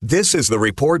report. This is the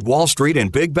report Wall Street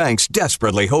and big banks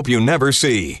desperately hope you never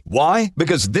see. Why?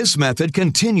 Because this method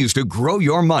continues to grow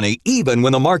your money even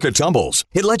when the market tumbles.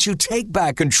 It lets you take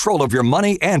back control of your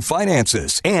money and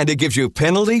finances, and it gives you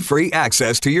penalty-free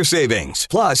access to your savings.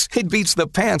 Plus, it beats the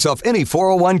pants off any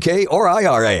 401k or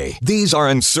IRA. These are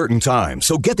uncertain times,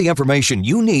 so get the information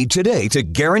you need today to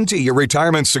guarantee your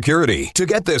retirement security. To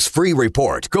get this free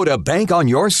report, go to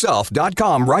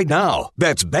bankonyourself.com right now.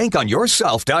 That's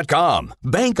bankonyourself.com.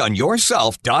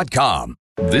 bankonyourself.com.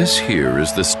 This here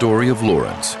is the story of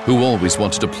Lawrence, who always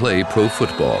wanted to play pro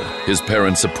football. His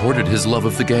parents supported his love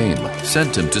of the game,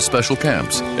 sent him to special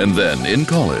camps, and then, in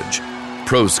college,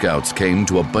 pro scouts came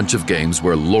to a bunch of games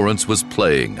where Lawrence was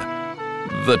playing.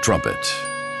 the trumpet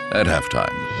at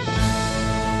halftime.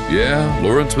 Yeah,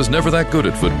 Lawrence was never that good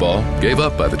at football, gave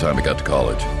up by the time he got to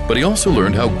college. But he also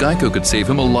learned how Geico could save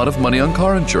him a lot of money on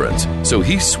car insurance, so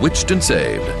he switched and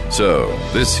saved. So,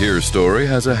 this here story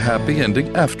has a happy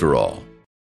ending after all.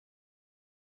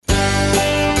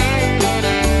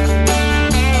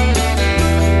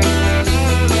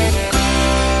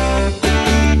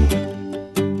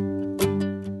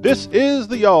 This is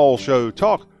the Y'all Show,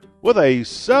 talk with a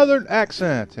Southern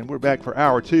accent, and we're back for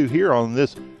hour 2 here on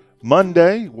this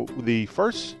Monday, the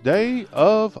first day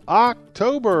of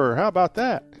October. How about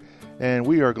that? And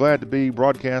we are glad to be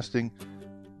broadcasting,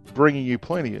 bringing you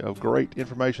plenty of great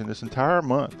information this entire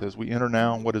month as we enter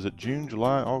now, what is it, June,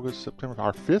 July, August, September,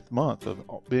 our 5th month of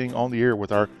being on the air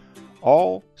with our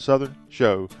All Southern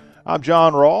Show. I'm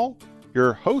John Rawl,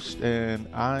 your host, and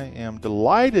I am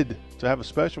delighted to have a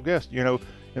special guest. You know,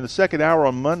 in the second hour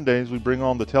on Mondays, we bring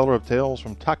on the teller of tales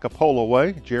from Takapola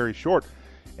Way, Jerry Short,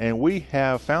 and we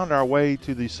have found our way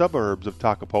to the suburbs of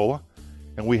Takapola,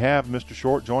 and we have Mr.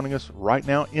 Short joining us right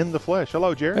now in the flesh.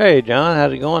 Hello, Jerry. Hey, John.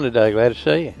 How's it going today? Glad to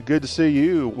see you. Good to see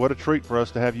you. What a treat for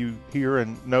us to have you here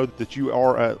and know that you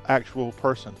are an actual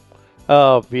person.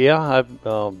 Yeah.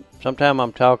 Sometimes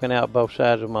I'm talking out both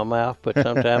sides of my mouth, but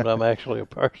sometimes I'm actually a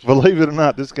person. Believe it or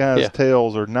not, this guy's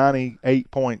tales are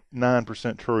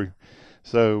 98.9% true.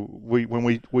 So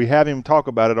when we have him talk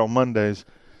about it on Mondays,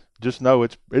 just know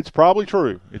it's probably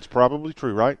true. It's probably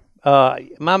true, right?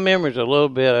 My memory's a little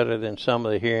bit better than some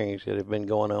of the hearings that have been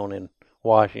going on in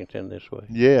Washington this week.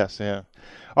 Yes, yeah.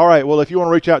 All right, well, if you want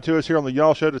to reach out to us here on the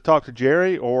Y'all Show to talk to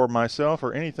Jerry or myself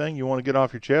or anything you want to get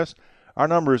off your chest, our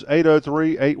number is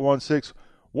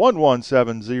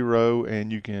 803-816-1170,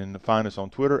 and you can find us on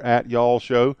Twitter at Y'all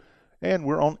Show, and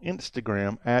we're on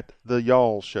Instagram at The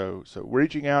Y'all Show. So we're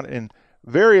reaching out in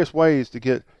various ways to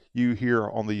get you here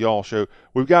on the Y'all Show.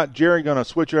 We've got Jerry going to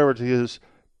switch over to his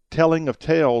telling of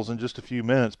tales in just a few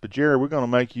minutes, but Jerry, we're going to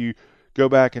make you go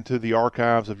back into the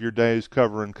archives of your days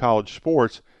covering college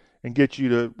sports and get you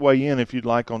to weigh in, if you'd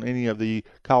like, on any of the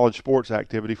college sports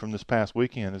activity from this past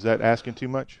weekend. Is that asking too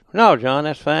much? No, John,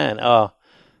 that's fine.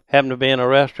 Happened to be in a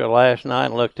restaurant last night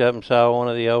and looked up and saw one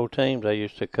of the old teams I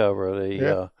used to cover,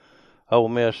 the Ole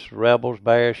Miss Rebels,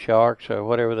 Bears, Sharks, or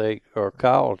whatever they are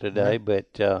called today.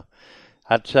 But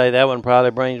I'd say that one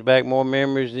probably brings back more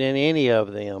memories than any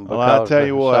of them. Well, I'll tell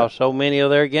you what. I saw so many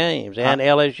of their games and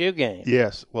LSU games.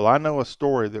 Yes. Well, I know a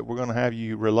story that we're going to have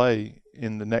you relay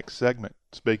in the next segment.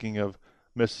 Speaking of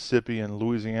Mississippi and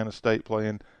Louisiana State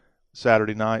playing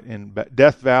Saturday night in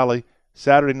Death Valley,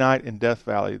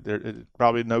 There's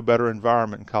probably no better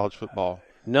environment in college football.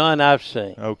 None I've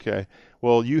seen. Okay.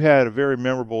 Well, you had a very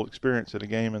memorable experience at a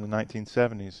game in the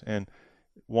 1970s, and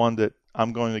one that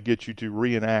I'm going to get you to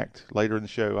reenact later in the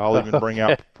show. I'll even bring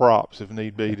out props if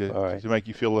need be to make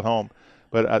you feel at home.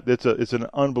 But it's an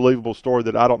unbelievable story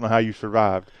that I don't know how you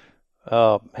survived.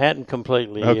 Hadn't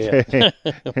completely yet.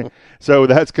 So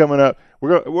that's coming up.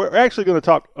 We're actually going to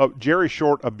talk Jerry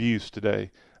Short abuse today.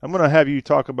 I'm going to have you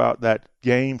talk about that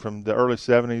game from the early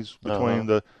 70s between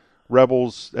the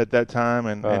Rebels at that time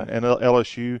and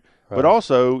LSU. Right. But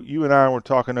also, you and I were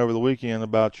talking over the weekend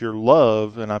about your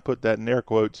love, and I put that in air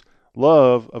quotes,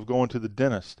 love of going to the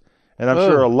dentist. And I'm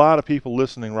sure a lot of people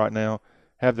listening right now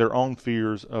have their own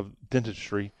fears of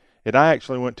dentistry. And I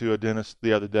actually went to a dentist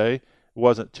the other day. It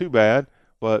wasn't too bad,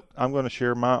 but I'm going to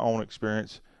share my own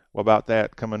experience about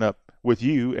that coming up with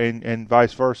you and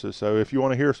vice versa. So if you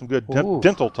want to hear some good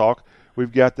dental talk,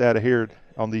 we've got that here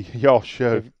on the Y'all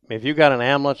Show. If you got an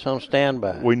ambulance on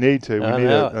standby. We need to. We need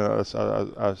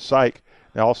a psych.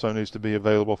 It also needs to be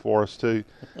available for us, too.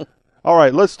 All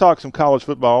right, let's talk some college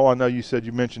football. I know you said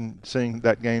you mentioned seeing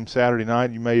that game Saturday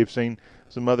night. You may have seen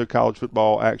some other college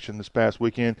football action this past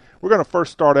weekend. We're going to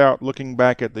first start out looking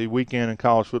back at the weekend in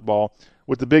college football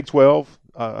with the Big 12,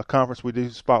 a conference we do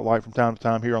spotlight from time to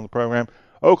time here on the program.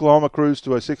 Oklahoma cruised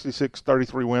to a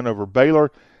 66-33 win over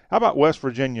Baylor. How about West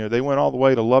Virginia? They went all the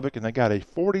way to Lubbock, and they got a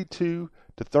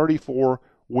 42-34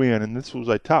 win. And this was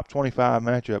a top 25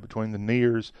 matchup between the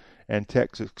Nears and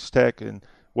Texas Tech. And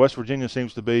West Virginia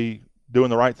seems to be doing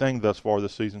the right thing thus far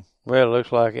this season. Well, it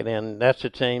looks like it. And that's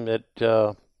the team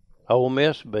that Ole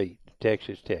Miss beat,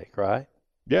 Texas Tech, right?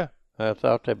 Yeah. I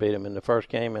thought they beat them in the first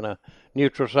game in a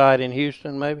neutral site in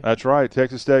Houston, maybe? That's right.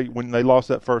 Texas Tech, when they lost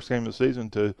that first game of the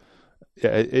season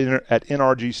at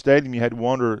NRG Stadium, you had to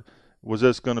wonder, was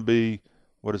this going to be,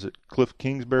 Cliff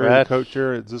Kingsbury, the coach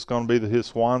there? Is this going to be his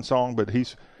swan song? But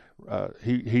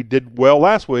he did well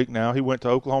last week. Now he went to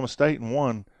Oklahoma State and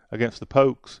won against the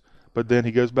Pokes. but then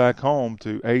he goes back home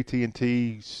to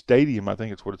AT&T Stadium, I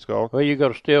think it's what it's called. Well, you go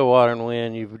to Stillwater and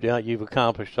win, you've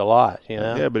accomplished a lot, you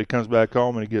know. Yeah, but he comes back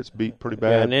home and he gets beat pretty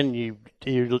bad. Yeah, and then you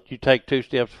take 2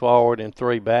 steps forward and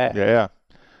 3 back. Yeah.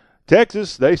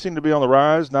 Texas, they seem to be on the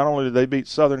rise. Not only did they beat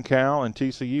Southern Cal and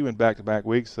TCU in back-to-back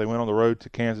weeks, they went on the road to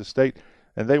Kansas State,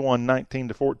 and they won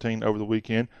 19-14 over the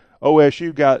weekend.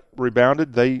 OSU got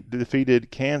rebounded. They defeated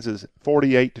Kansas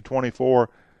 48-24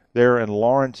 there in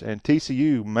Lawrence. And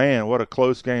TCU, man, what a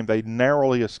close game. They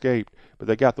narrowly escaped, but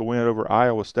they got the win over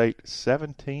Iowa State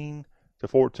 17-14.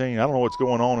 I don't know what's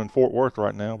going on in Fort Worth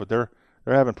right now, but they're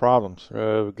having problems.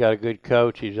 We've got a good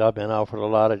coach. He's been offered a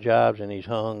lot of jobs, and he's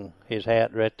hung his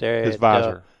hat right there. His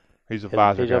visor. He's a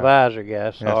visor guy. He's a visor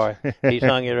guy, sorry. Yes. He's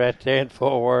hung it right there in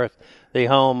Fort Worth, the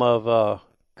home of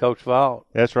Coach Vaught.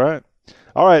 That's right.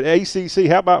 All right, ACC,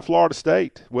 how about Florida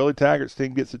State? Willie Taggart's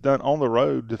team gets it done on the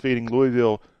road, defeating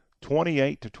Louisville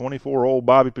 28-24. Old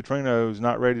Bobby Petrino is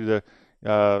not ready to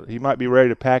he might be ready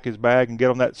to pack his bag and get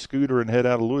on that scooter and head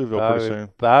out of Louisville pretty soon.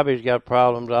 Bobby's got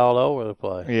problems all over the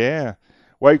place. Yeah.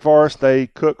 Wake Forest, they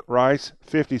cook Rice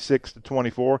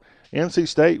 56-24. NC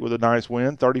State with a nice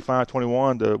win,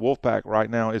 35-21. The Wolfpack right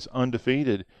now is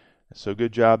undefeated. So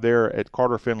good job there at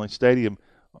Carter Finley Stadium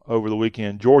over the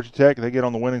weekend. Georgia Tech, they get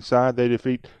on the winning side. They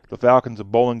defeat the Falcons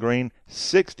of Bowling Green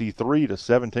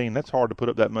 63-17. That's hard to put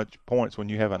up that much points when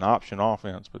you have an option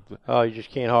offense. But you just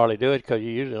can't hardly do it because you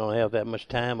usually don't have that much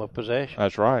time of possession.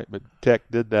 That's right, but Tech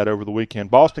did that over the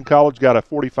weekend. Boston College got a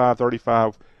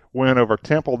 45-35 win over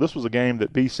Temple. This was a game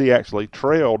that BC actually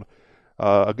trailed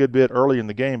a good bit early in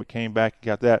the game, but came back and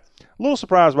got that. A little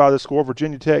surprised by this score.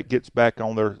 Virginia Tech gets back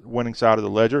on their winning side of the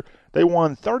ledger. They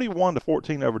won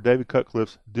 31-14 over David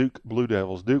Cutcliffe's Duke Blue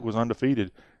Devils. Duke was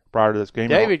undefeated prior to this game.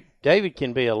 David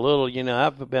can be a little,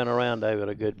 I've been around David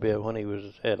a good bit when he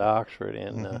was at Oxford,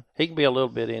 and he can be a little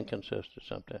bit inconsistent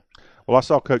sometimes. Well, I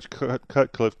saw Coach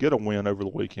Cutcliffe get a win over the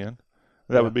weekend.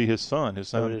 That would be his son. His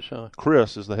son,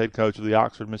 Chris, is the head coach of the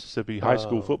Oxford, Mississippi high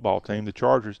school football team, the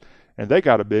Chargers, and they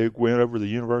got a big win over the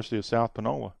University of South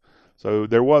Panola. So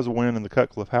there was a win in the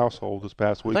Cutcliffe household this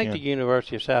past weekend. I think the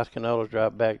University of South Canola's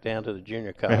dropped back down to the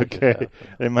junior college. Okay,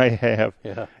 they may have.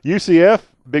 Yeah. UCF,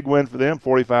 big win for them,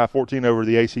 45-14 over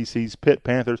the ACC's Pitt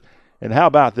Panthers. And how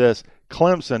about this?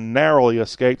 Clemson narrowly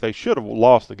escaped. They should have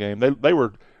lost the game. They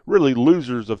were really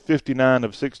losers of 59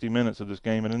 of 60 minutes of this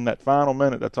game. And in that final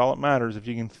minute, that's all that matters if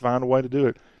you can find a way to do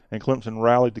it. And Clemson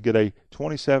rallied to get a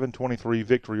 27-23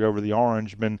 victory over the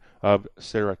Orangemen of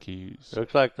Syracuse.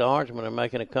 Looks like the Orangemen are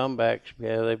making a comeback.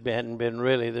 Yeah, they hadn't been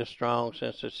really this strong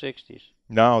since the 60s.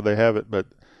 No, they haven't. But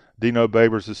Dino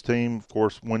Babers' team, of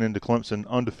course, went into Clemson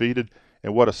undefeated.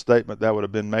 And what a statement that would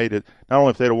have been made. Not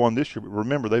only if they'd have won this year, but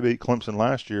remember, they beat Clemson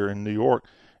last year in New York.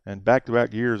 And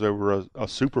back-to-back years over a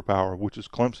superpower, which is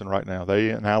Clemson right now. They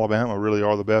and Alabama really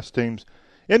are the best teams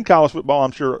in college football.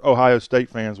 I'm sure Ohio State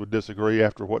fans would disagree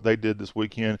after what they did this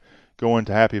weekend, going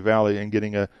to Happy Valley and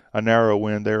getting a narrow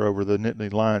win there over the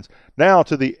Nittany Lions. Now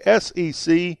to the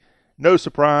SEC. No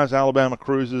surprise, Alabama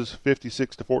cruises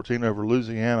 56-14 over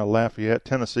Louisiana Lafayette.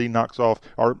 Georgia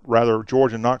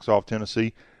knocks off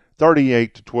Tennessee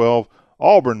 38-12.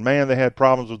 Auburn, man, they had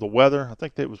problems with the weather. I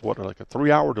think it was, like a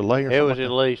 3-hour delay or something? It was at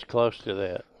least close to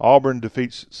that. Auburn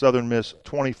defeats Southern Miss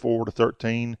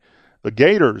 24-13. The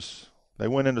Gators, they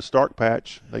went into Stark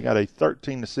Patch. They got a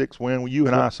 13-6 win. You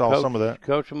and I saw some of that.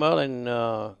 Coach Mullen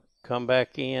come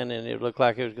back in, and it looked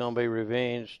like it was going to be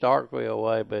revenge Starkville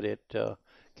way, but it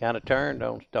kind of turned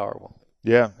on Starkville.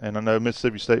 Yeah, and I know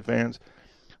Mississippi State fans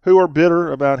who are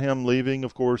bitter about him leaving.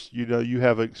 Of course, you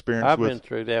have experience I've with. I've been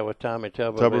through that with Tommy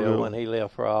Tuberville when he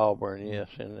left for Auburn, yes.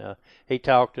 And he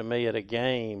talked to me at a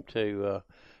game to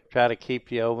try to keep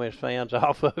the Ole Miss fans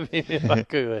off of him if I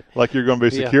could. Like you're going to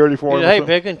be security for him? Hey,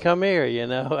 Vicken, come here,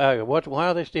 why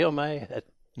are they still mad?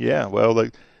 Yeah,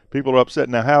 well, people are upset.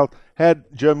 Now, had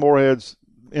Joe Moorhead's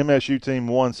MSU team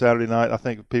won Saturday night, I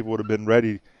think people would have been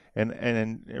ready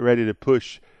and ready to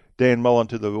push Dan Mullen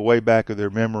to the way back of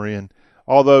their memory. And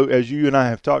although, as you and I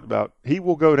have talked about, he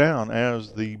will go down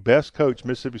as the best coach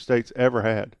Mississippi State's ever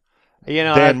had.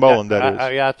 Dan Mullen, that is.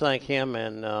 I think him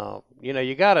and,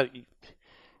 you got to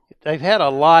 – they've had a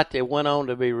lot that went on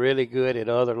to be really good at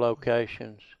other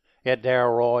locations. Had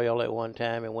Darrell Royal at one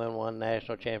time and won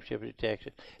national championship at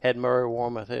Texas. Had Murray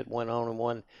Wormuth that went on and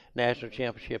won national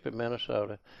championship at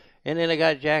Minnesota. And then they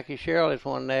got Jackie Sherrill that's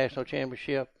won national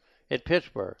championship at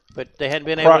Pittsburgh, but they hadn't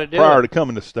been able to do it prior to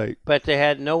coming to state. But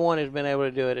no one has been able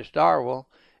to do it at Starkville,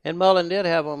 and Mullen did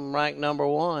have them ranked number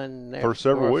one for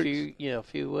several weeks. A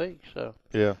few weeks. So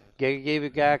yeah, Give a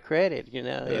guy credit, you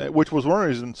know. Which was one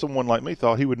reason someone like me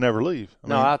thought he would never leave.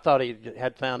 I thought he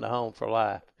had found a home for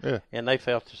life. Yeah. And they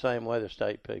felt the same way, the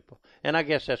state people. And I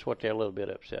guess that's what they're a little bit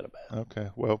upset about. Okay.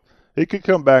 Well, he could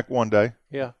come back one day.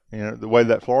 Yeah. You know, the way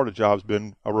that Florida job's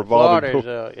been a revolving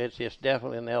Florida's, it's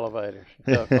definitely in the elevators.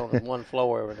 Stuck on one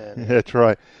floor every now and then. That's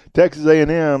right. Texas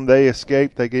A&M, they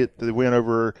escaped. They get the win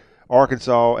over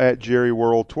Arkansas at Jerry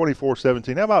World,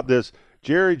 24-17. How about this?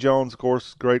 Jerry Jones, of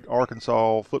course, great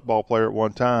Arkansas football player at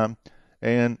one time,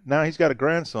 and now he's got a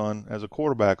grandson as a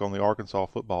quarterback on the Arkansas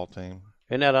football team.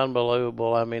 Isn't that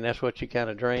unbelievable? I mean, that's what you kind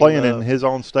of dream Playing of. in his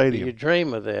own stadium. You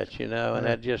dream of that, you know, and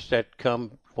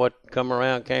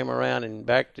came around and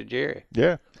back to Jerry.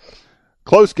 Yeah.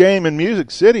 Close game in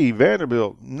Music City.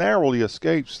 Vanderbilt narrowly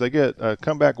escapes. They get a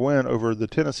comeback win over the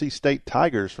Tennessee State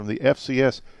Tigers from the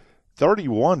FCS,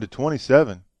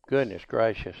 31-27. Goodness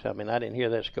gracious. I mean, I didn't hear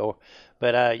that score.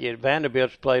 But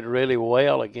Vanderbilt's played really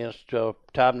well against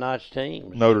top-notch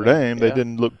teams. Notre Dame, they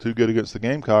didn't look too good against the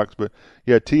Gamecocks. But,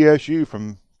 yeah, TSU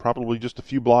from probably just a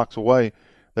few blocks away,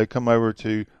 they come over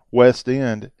to West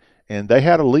End. And they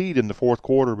had a lead in the fourth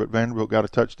quarter, but Vanderbilt got a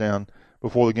touchdown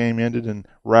before the game ended and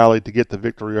rallied to get the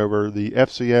victory over the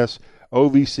FCS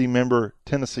OVC member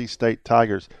Tennessee State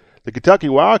Tigers. The Kentucky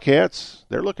Wildcats,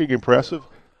 they're looking impressive.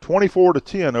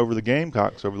 24-10 over the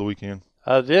Gamecocks over the weekend.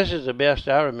 This is the best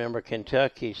I remember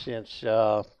Kentucky since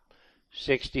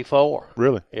 64.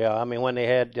 Really? Yeah, I mean, when they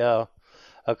had a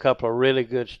couple of really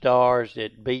good stars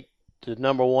that beat the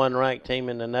number one ranked team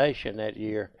in the nation that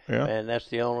year. Yeah. And that's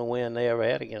the only win they ever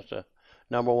had against a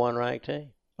number one ranked team.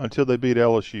 Until they beat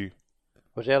LSU.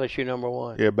 Was LSU number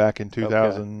one? Yeah, back in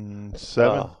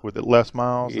 2007 with Les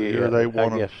Miles. The year they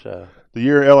won. I guess so. The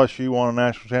year LSU won a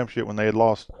national championship when they had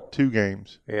lost 2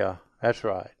 games. Yeah, that's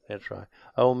right. That's right.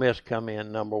 Ole Miss come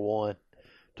in number one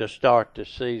to start the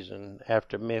season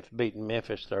after beating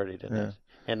Memphis 30-0.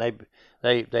 And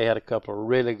they had a couple of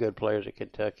really good players at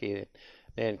Kentucky.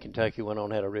 And Kentucky went on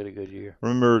and had a really good year.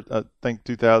 Remember, I think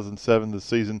 2007, the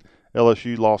season,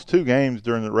 LSU lost 2 games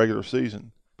during the regular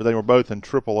season, but they were both in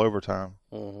triple overtime.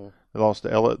 Mm-hmm.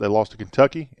 They lost to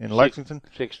Kentucky in Lexington.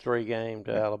 6-3 game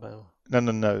to Alabama.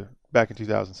 No. Back in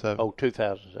 2007. Oh,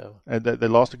 2007. And they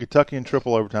lost to Kentucky in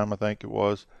triple overtime, I think it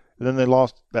was. And then they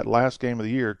lost that last game of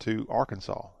the year to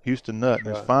Arkansas. Houston Nutt,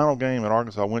 his final game at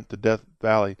Arkansas, went to Death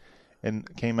Valley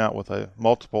and came out with a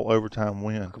multiple overtime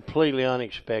win. Completely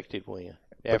unexpected win.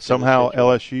 But somehow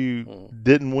LSU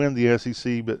didn't win the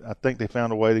SEC, but I think they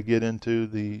found a way to get into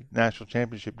the national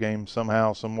championship game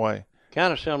somehow, some way.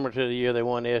 Kind of similar to the year they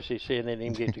won the SEC and they didn't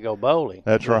even get to go bowling.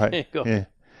 That's right. Yeah.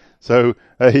 So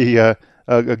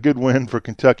a good win for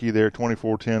Kentucky there,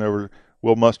 24-10 over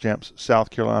Will Muschamp's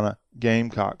South Carolina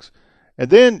Gamecocks.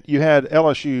 And then you had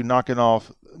LSU knocking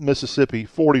off Mississippi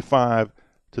 45-16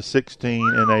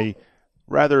 in a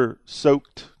rather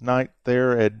soaked night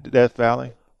there at Death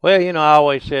Valley. Well, I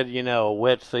always said, a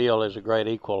wet field is a great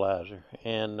equalizer.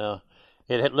 And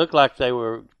it had looked like they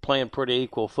were playing pretty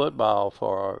equal football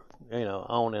for,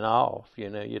 on and off.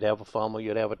 You'd have a fumble,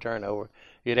 you'd have a turnover,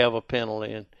 you'd have a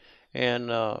penalty. And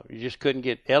you just couldn't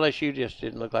get – LSU just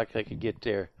didn't look like they could get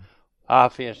their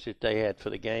offense that they had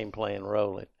for the game plan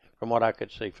rolling, from what I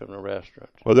could see from the restaurant.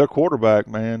 Well, their quarterback,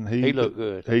 man, he looked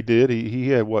good. He did. He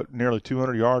had, nearly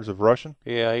 200 yards of rushing?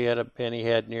 Yeah, he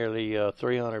had nearly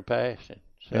 300 passing.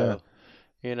 So,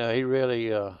 he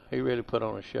really put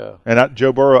on a show. And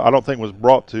Joe Burrow, I don't think was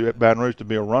brought to Baton Rouge to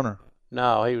be a runner.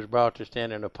 No, he was brought to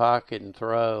stand in the pocket and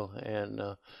throw. And,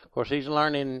 of course, he's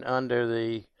learning under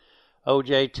the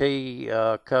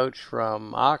OJT coach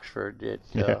from Oxford,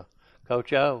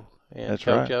 Coach O. And That's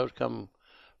Coach right. O's come.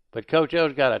 But Coach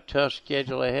O's got a tough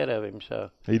schedule ahead of him, so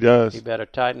he does. He better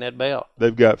tighten that belt.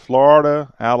 They've got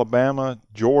Florida, Alabama,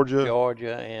 Georgia,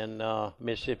 and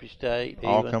Mississippi State,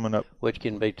 all coming up, which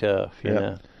can be tough. You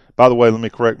know. By the way, let me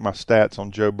correct my stats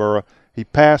on Joe Burrow. He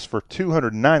passed for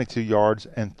 292 yards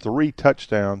and 3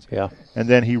 touchdowns. Yeah. And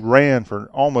then he ran for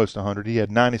almost 100. He had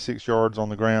 96 yards on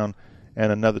the ground and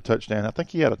another touchdown. I think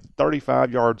he had a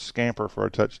 35-yard scamper for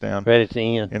a touchdown. Right at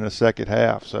the end. In the second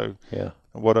half. So. Yeah.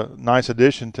 What a nice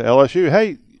addition to LSU.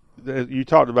 Hey, you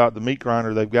talked about the meat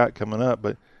grinder they've got coming up,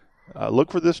 but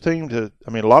look for this team to –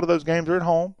 a lot of those games are at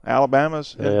home.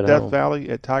 Alabama's at Death Valley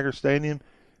at Tiger Stadium.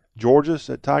 Georgia's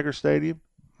at Tiger Stadium.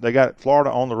 They got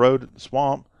Florida on the road at the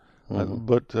Swamp. Mm-hmm.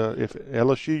 But if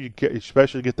LSU, you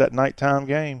especially get that nighttime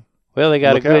game. Well, they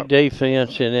got a good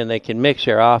defense, and then they can mix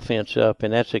their offense up,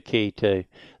 and that's a key, too.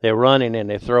 They're running and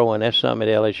they're throwing. That's something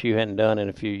that LSU hadn't done in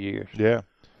a few years. Yeah.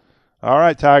 All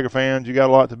right, Tiger fans, you got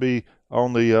a lot to be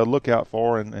on the lookout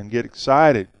for and get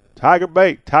excited. Tiger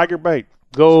Bait.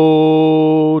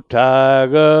 Go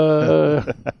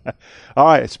Tiger. All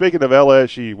right, speaking of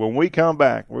LSU, when we come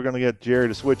back, we're going to get Jerry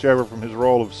to switch over from his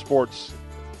role of sports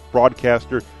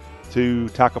broadcaster to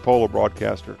Takapola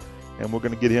broadcaster. And we're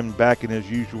going to get him back in his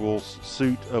usual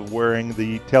suit of wearing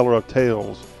the teller of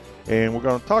tales. And we're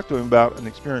going to talk to him about an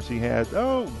experience he had,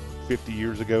 50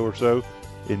 years ago or so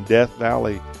in Death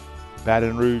Valley,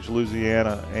 Baton Rouge,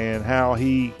 Louisiana, and how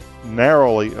he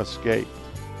narrowly escaped.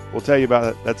 We'll tell you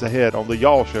about it. That's ahead on the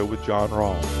Y'all Show with John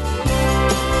Rawl.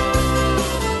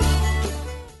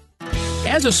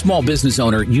 As a small business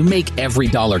owner, you make every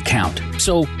dollar count.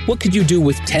 So what could you do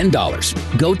with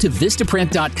 $10? Go to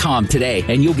Vistaprint.com today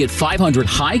and you'll get 500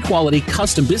 high-quality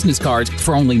custom business cards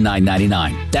for only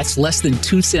 $9.99. That's less than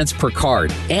 2 cents per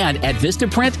card. And at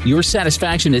Vistaprint, your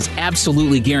satisfaction is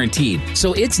absolutely guaranteed.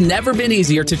 So it's never been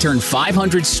easier to turn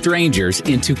 500 strangers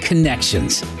into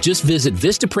connections. Just visit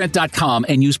Vistaprint.com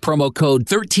and use promo code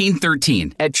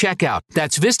 1313 at checkout.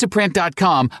 That's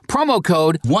Vistaprint.com, promo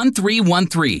code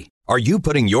 1313. Are you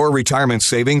putting your retirement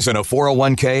savings in a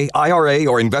 401k, IRA,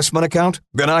 or investment account?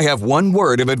 Then I have one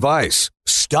word of advice.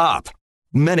 Stop.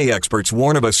 Many experts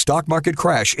warn of a stock market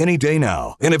crash any day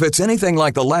now. And if it's anything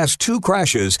like the last 2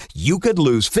 crashes, you could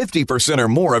lose 50% or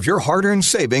more of your hard-earned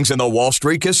savings in the Wall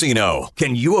Street casino.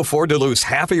 Can you afford to lose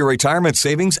half of your retirement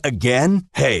savings again?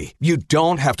 Hey, you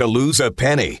don't have to lose a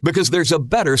penny because there's a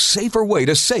better, safer way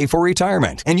to save for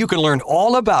retirement. And you can learn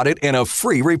all about it in a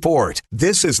free report.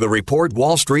 This is the report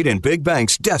Wall Street and big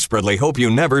banks desperately hope you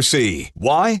never see.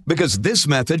 Why? Because this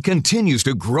method continues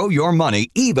to grow your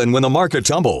money even when the market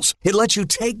tumbles. It lets you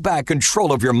take back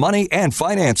control of your money and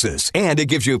finances, and it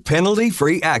gives you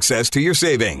penalty-free access to your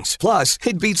savings. Plus,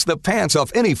 it beats the pants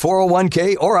off any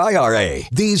 401k or IRA.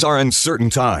 These are uncertain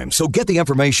times, so get the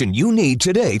information you need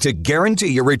today to guarantee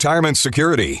your retirement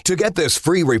security. To get this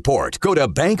free report, go to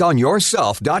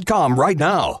bankonyourself.com right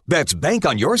now. That's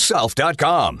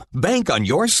bankonyourself.com.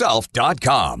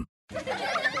 bankonyourself.com.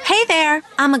 Hey there,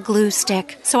 I'm a glue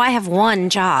stick, so I have one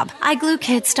job. I glue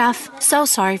kid stuff. So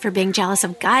sorry for being jealous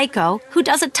of Geico, who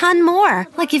does a ton more,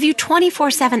 like give you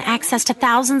 24/7 access to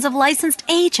thousands of licensed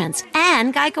agents.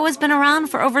 And Geico has been around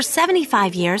for over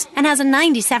 75 years and has a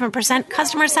 97%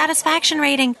 customer satisfaction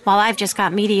rating. While I've just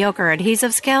got mediocre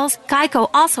adhesive skills, Geico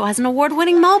also has an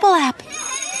award-winning mobile app.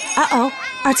 Uh-oh,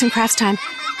 arts and crafts time.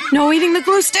 No eating the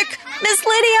glue stick, Miss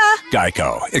Lydia!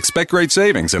 Geico. Expect great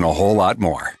savings and a whole lot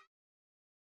more.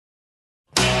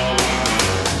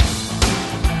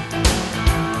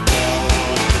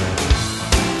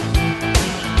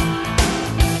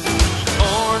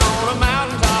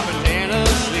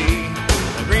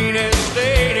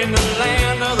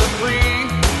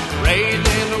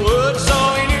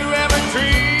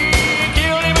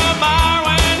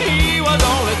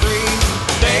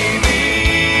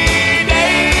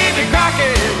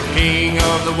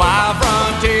 Wild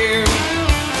frontier,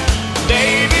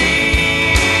 Davy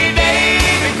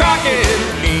Crockett,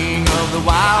 king of the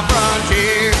wild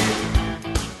frontier.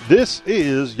 This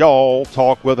is Y'all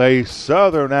Talk with a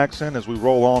Southern accent as we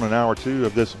roll on in hour 2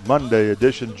 of this Monday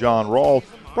edition. John Rawl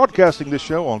broadcasting this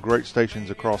show on great stations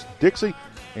across Dixie.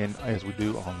 And as we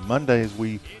do on Mondays,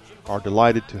 we are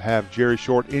delighted to have Jerry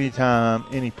Short anytime,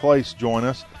 any place join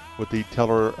us with the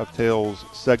Teller of Tales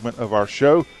segment of our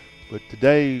show. But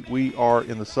today we are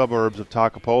in the suburbs of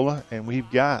Takapola, and we've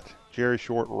got Jerry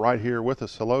Short right here with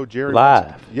us. Hello, Jerry.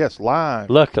 Live. Yes, live.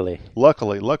 Luckily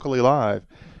live.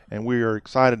 And we are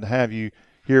excited to have you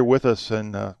here with us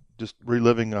and just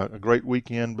reliving a great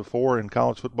weekend before in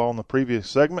college football in the previous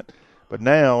segment. But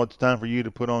now it's time for you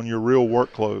to put on your real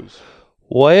work clothes.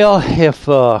 Well, if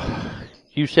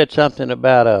you said something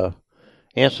about a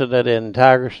incident in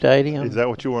Tiger Stadium. Is that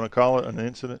what you want to call it, an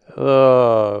incident?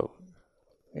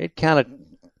 It kind of,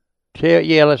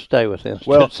 let's stay with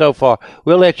incident so far.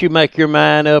 We'll let you make your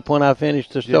mind up when I finish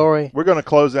the story. Yeah. We're going to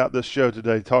close out this show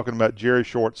today talking about Jerry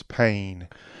Short's pain.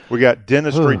 We got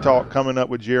dentistry talk coming up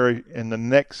with Jerry in the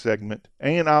next segment,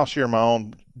 and I'll share my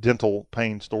own dental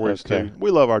pain stories too.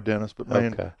 We love our dentists, but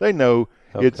man, they know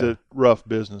it's a rough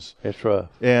business. It's rough.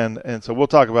 And so we'll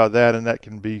talk about that, and that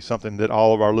can be something that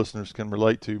all of our listeners can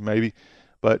relate to maybe.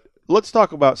 But let's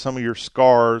talk about some of your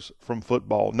scars from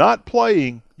football. Not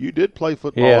playing. You did play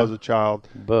football as a child.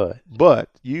 But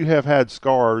you have had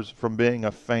scars from being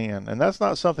a fan, and that's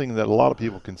not something that a lot of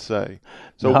people can say.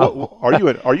 So are you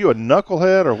a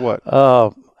knucklehead or what?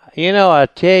 I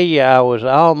tell you, I was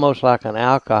almost like an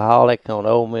alcoholic on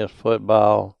Ole Miss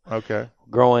football. Okay.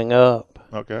 Growing up.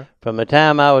 Okay. From the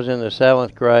time I was in the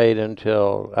 7th grade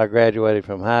until I graduated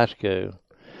from high school,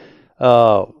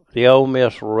 the Ole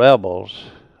Miss Rebels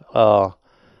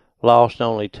lost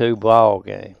only 2 ball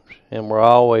games, and we're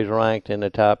always ranked in the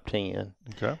top 10.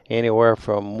 Okay. Anywhere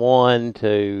from 1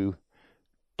 to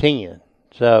 10.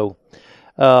 So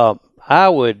I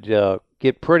would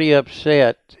get pretty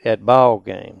upset at ball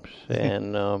games,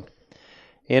 and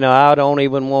I don't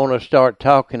even want to start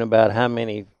talking about how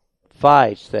many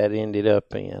fights that ended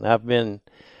up in. I've been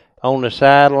on the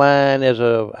sideline as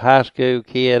a high school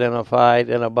kid in a fight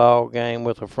in a ball game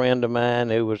with a friend of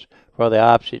mine who was for the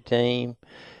opposite team.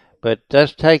 But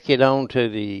let's take it on to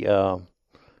the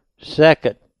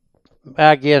second,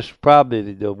 I guess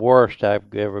probably the worst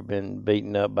I've ever been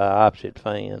beaten up by opposite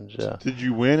fans. Did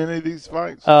you win any of these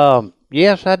fights?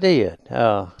 Yes, I did.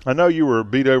 I know you were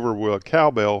beat over with a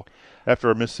cowbell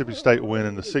after a Mississippi State win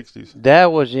in the 60s.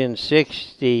 That was in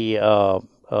 62,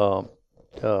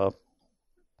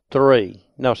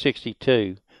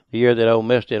 the year that Ole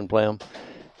Miss didn't play them.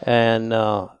 And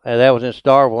that was in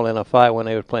Starkville in a fight when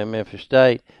they was playing Memphis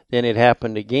State. Then it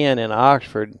happened again in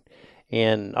Oxford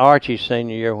in Archie's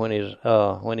senior year when his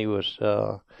arm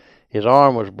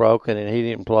was broken and he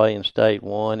didn't play in State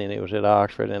 1, and it was at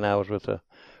Oxford, and I was with a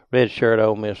redshirt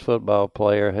Ole Miss football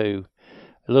player who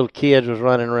the little kids was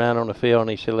running around on the field, and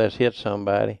he said, "Let's hit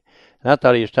somebody." And I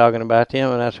thought he was talking about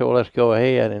them, and I said, "Well, let's go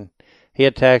ahead." And he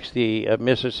attacks the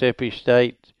Mississippi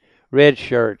State red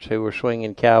shirts who were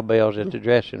swinging cowbells at the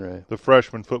dressing room. The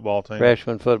freshman football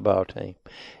team.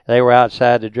 They were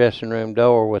outside the dressing room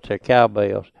door with their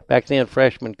cowbells. Back then,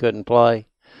 freshmen couldn't play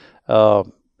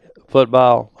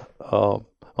football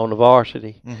on the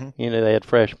varsity. Mm-hmm. They had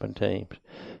freshman teams.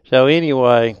 So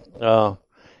anyway,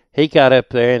 he got up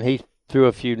there and he threw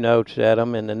a few notes at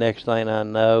them, and the next thing I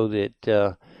know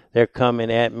that they're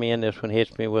coming at me, and this one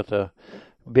hits me with a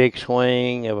big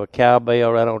swing of a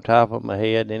cowbell right on top of my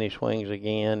head. Then he swings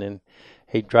again, and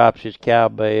he drops his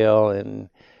cowbell, and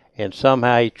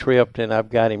somehow he tripped, and I've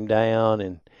got him down,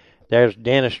 and there's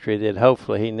dentistry that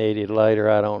hopefully he needed later,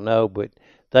 I don't know, but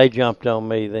they jumped on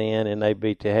me then, and they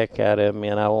beat the heck out of me,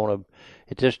 and I want to,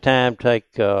 at this time,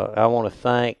 I want to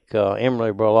thank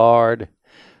Emily Brillard,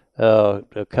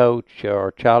 the coach,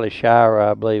 or Charlie Shire,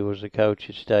 I believe, was the coach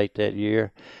at State that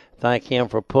year. Thank him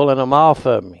for pulling them off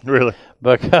of me. Really?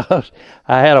 Because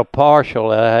I had a partial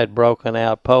that I had broken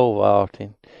out pole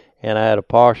vaulting, and I had a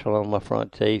partial on my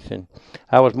front teeth, and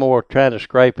I was more trying to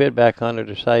scrape it back under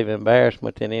to save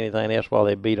embarrassment than anything else while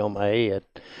they beat on my head.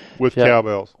 With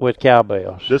cowbells? With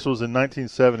cowbells. This was in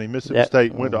 1970. Mississippi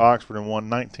State went to Oxford and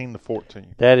won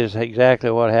 19-14. That is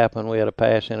exactly what happened. We had a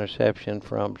pass interception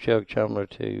from Chuck Chumler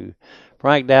to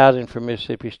Frank Dowden from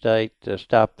Mississippi State to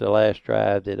stop the last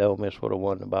drive that Ole Miss would have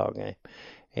won the ball game.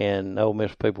 And Ole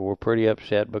Miss people were pretty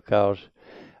upset because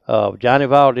Johnny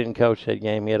Vaught didn't coach that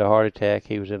game. He had a heart attack.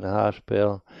 He was in the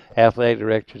hospital. Athletic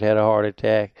directors had a heart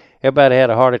attack. Everybody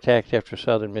had a heart attack after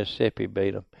Southern Mississippi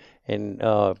beat them. And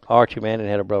Archie Manning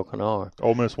had a broken arm.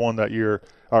 Ole Miss won that year,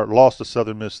 or lost to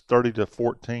Southern Miss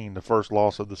 30-14, the first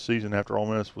loss of the season after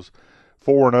Ole Miss was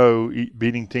 4-0,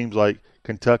 beating teams like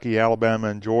Kentucky, Alabama,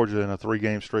 and Georgia in a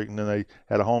 3-game streak, and then they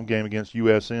had a home game against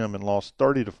USM and lost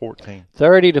 30-14.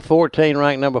 30-14,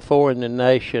 ranked number 4 in the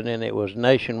nation, and it was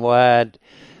nationwide.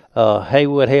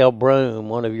 Haywood Hale Broom,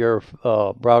 one of your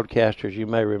broadcasters you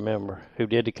may remember, who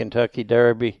did the Kentucky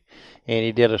Derby, and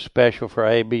he did a special for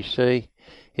ABC.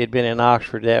 He'd been in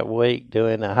Oxford that week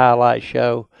doing a highlight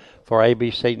show for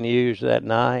ABC News that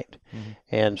night. Mm-hmm.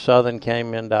 And Southern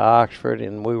came into Oxford,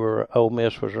 and Ole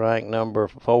Miss was ranked number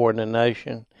 4 in the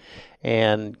nation,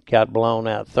 and got blown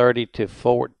out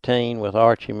 30-14 with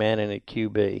Archie Manning at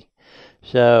QB.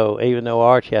 So even though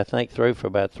Archie, I think, threw for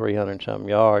about 300-something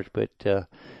yards, but the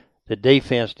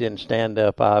defense didn't stand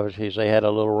up, obviously. They had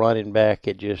a little running back.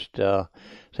 It just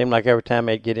seemed like every time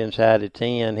they'd get inside the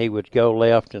 10, he would go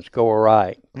left and score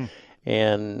right. Mm.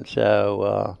 And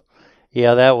so,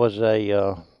 that was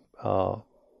a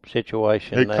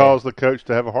situation. It caused the coach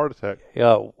to have a heart attack. He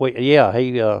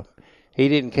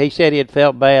didn't. He said he had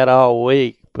felt bad all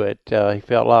week, but he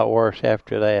felt a lot worse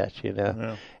after that,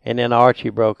 Yeah. And then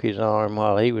Archie broke his arm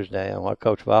while he was down, while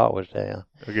Coach Vaught was down.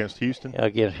 Against Houston?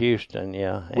 Against Houston,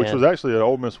 yeah. Which was actually an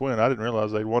Ole Miss win. I didn't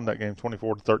realize they'd won that game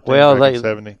 24-13 back in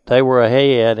 70. They were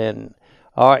ahead, and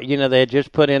they had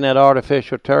just put in that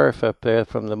artificial turf up there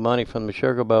from the money from the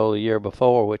Sugar Bowl the year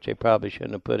before, which they probably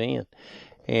shouldn't have put in.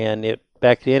 And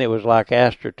back then it was like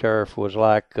AstroTurf, was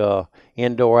like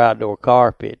indoor-outdoor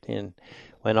carpet. And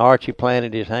when Archie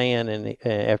planted his hand and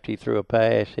after he threw a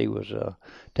pass, he was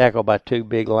tackled by 2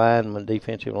 big linemen,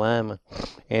 defensive linemen,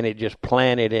 and it just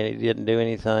planted, and it didn't do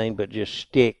anything but just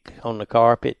stick on the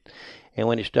carpet. And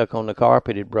when it stuck on the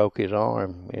carpet, it broke his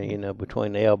arm,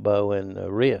 between the elbow and the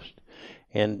wrist.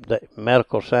 And the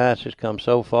medical science has come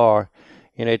so far,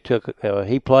 and it took.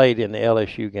 He played in the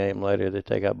LSU game later that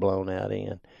they got blown out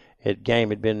in. That game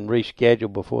had been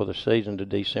rescheduled before the season to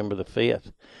December the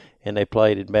 5th, and they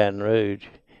played in Baton Rouge,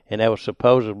 and that was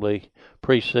supposedly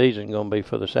preseason going to be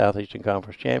for the Southeastern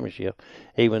Conference Championship.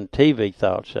 Even TV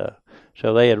thought so.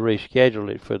 So they had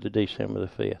rescheduled it for the December the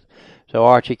 5th. So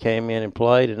Archie came in and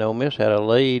played, and Ole Miss had a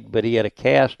lead, but he had a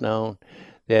cast on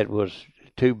that was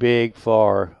too big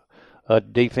for a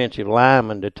defensive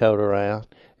lineman to tote around.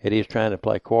 That he was trying to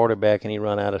play quarterback, and he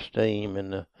run out of steam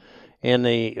in the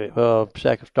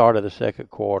second start of the second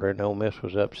quarter, and Ole Miss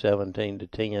was up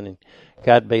 17-10, and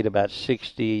got beat about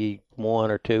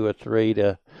 61 or 2 or 3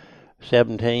 to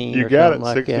 17. You or got it,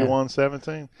 like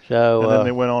 61-17. So and then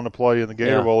they went on to play in the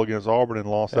Gator yeah. Bowl against Auburn and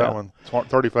lost that one,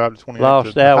 35-28.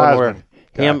 Lost that one where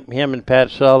him and Pat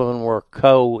Sullivan were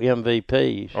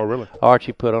co-MVPs. Oh, really?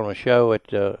 Archie put on a show at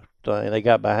the thing. They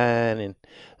got behind, and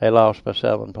they lost by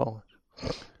 7 points.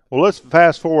 Well, let's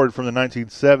fast forward from the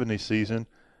 1970 season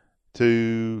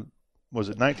to, was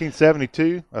it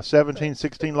 1972? A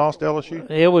 17-16 loss to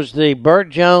LSU? It was the Burt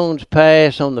Jones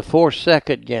pass on the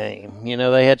 4-second game. You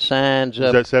know, they had signs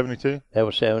of. Was that 72? That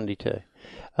was 72.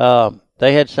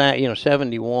 They had signs,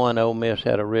 71, Ole Miss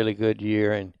had a really good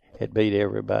year and had beat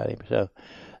everybody. So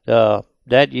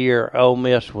that year, Ole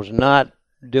Miss was not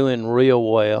doing real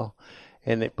well,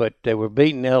 but they were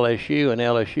beating LSU, and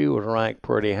LSU was ranked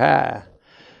pretty high.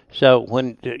 So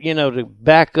when, to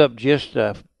back up just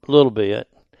a little bit,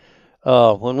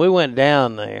 when we went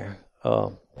down there,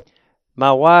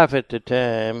 my wife at the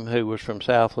time, who was from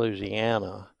South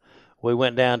Louisiana, we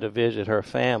went down to visit her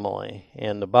family,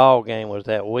 and the ball game was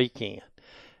that weekend.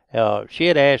 She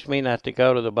had asked me not to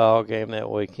go to the ball game that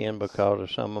weekend because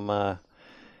of some of my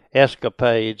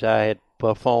escapades I had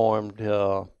performed,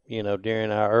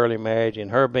 during our early marriage,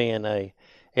 and her being a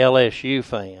LSU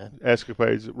fan.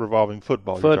 Escapades revolving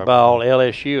football. Football,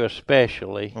 LSU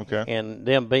especially. Okay. And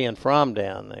them being from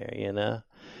down there,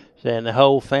 And the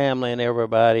whole family and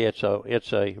everybody, it's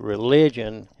a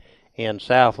religion in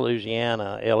South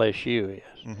Louisiana, LSU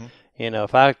is. Mm-hmm.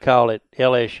 If I call it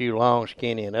LSU long,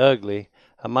 skinny, and ugly,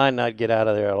 I might not get out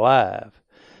of there alive.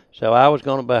 So I was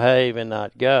going to behave and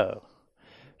not go.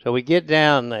 So we get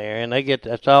down there, and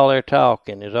that's all they're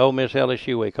talking is Ole Miss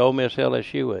LSU week, Ole Miss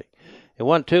LSU week. It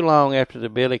wasn't too long after the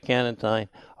Billy Cannon thing.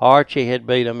 Archie had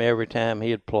beat them every time he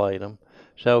had played them.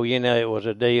 So, it was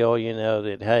a deal,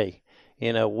 that, hey,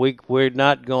 we're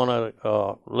not going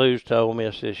to lose to Ole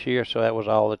Miss this year, so that was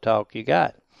all the talk you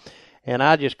got. And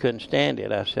I just couldn't stand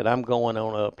it. I said, I'm going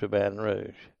on up to Baton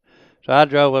Rouge. So I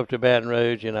drove up to Baton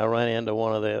Rouge, and I ran into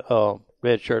one of the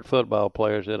redshirt football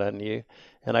players that I knew,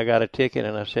 and I got a ticket,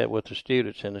 and I sat with the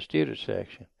students in the student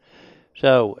section.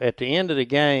 So at the end of the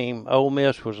game, Ole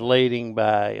Miss was leading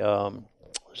by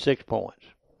 6 points.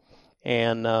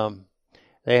 And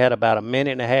they had about a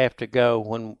minute and a half to go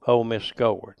when Ole Miss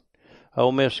scored.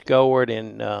 Ole Miss scored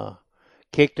and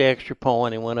kicked the extra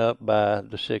point and went up by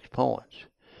the 6 points.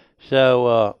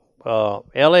 So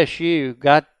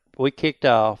LSU we kicked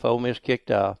off, Ole Miss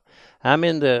kicked off. I'm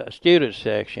in the student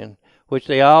section, which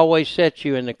they always set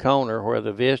you in the corner where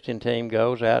the visiting team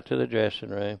goes out to the dressing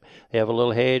room. They have a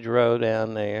little hedgerow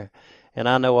down there, and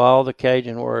I know all the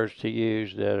Cajun words to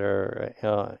use that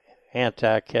are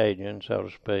anti-Cajun, so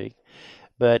to speak.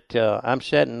 But I'm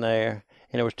sitting there,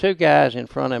 and there was 2 guys in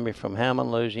front of me from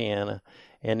Hammond, Louisiana,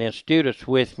 and then students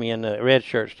with me, and the red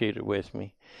shirt student with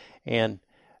me. And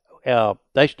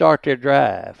they start their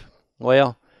drive.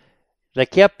 Well, they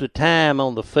kept the time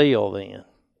on the field then,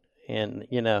 and,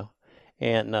 in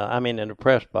the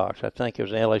press box. I think it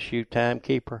was an LSU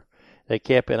timekeeper. They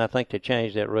kept it, and I think they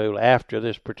changed that rule after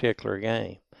this particular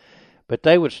game. But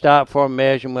they would stop for a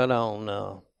measurement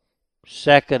on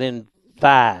 2nd and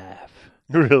 5.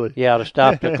 Really? Yeah, to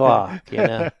stop the clock,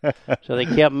 So they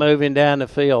kept moving down the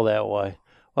field that way.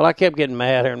 Well, I kept getting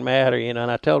madder and madder, and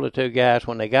I told the 2 guys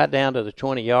when they got down to the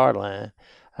 20-yard line,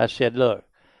 I said, look,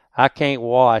 I can't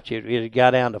watch. It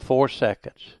got down to 4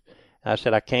 seconds. I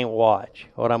said, I can't watch.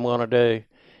 What I'm going to do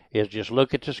is just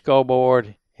look at the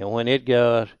scoreboard, and when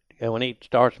it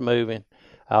starts moving,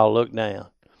 I'll look down.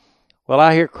 Well,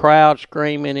 I hear crowds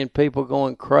screaming and people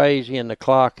going crazy, and the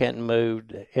clock hadn't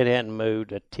moved. It hadn't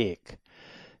moved a tick.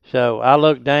 So I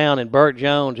looked down, and Burt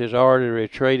Jones has already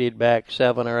retreated back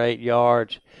 7 or 8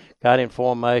 yards, got in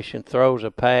formation, throws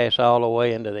a pass all the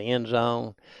way into the end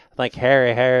zone. I think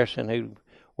Harry Harrison, who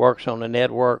works on the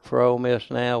network for Ole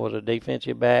Miss now, was a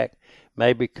defensive back,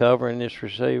 maybe covering this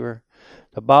receiver.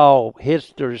 The ball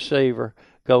hits the receiver,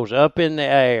 goes up in the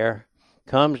air,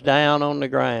 comes down on the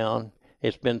ground.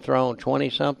 It's been thrown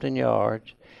 20-something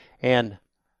yards, and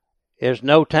there's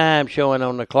no time showing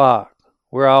on the clock.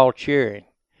 We're all cheering.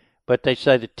 but they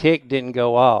say the tick didn't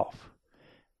go off.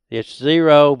 It's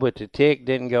 0, but the tick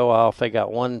didn't go off. They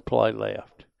got one play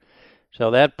left. So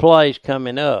that play's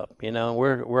coming up, you know, and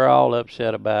we're all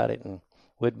upset about it, and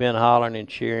we'd been hollering and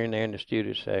cheering there in the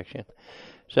student section.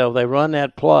 So they run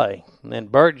that play, and then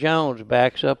Burt Jones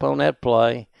backs up on that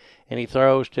play, and he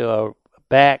throws to a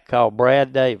back called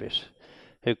Brad Davis,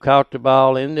 who caught the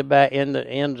ball in the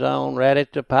end zone right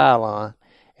at the pylon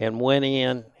and went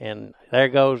in, and there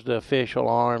goes the official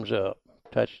arms up,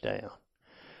 touchdown.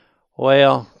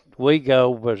 Well, we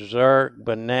go berserk,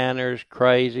 bananas,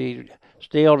 crazy.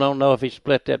 Still don't know if he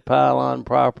split that pylon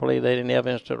properly. They didn't have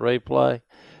instant replay.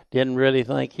 Didn't really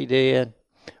think he did.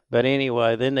 But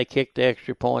anyway, then they kicked the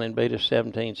extra point and beat us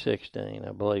 17-16,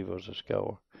 I believe was the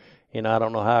score. You know, I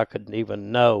don't know how I could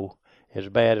even know as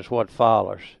bad as what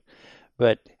follows.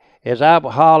 But as I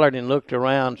hollered and looked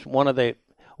around, one of the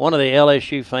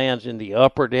LSU fans in the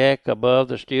upper deck above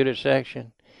the student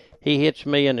section, he hits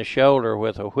me in the shoulder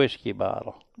with a whiskey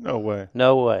bottle. No way.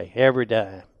 No way. Every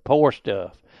dime. Pour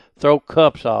stuff. Throw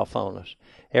cups off on us.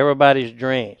 Everybody's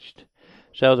drenched.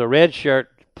 So the red shirt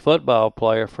football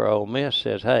player for Ole Miss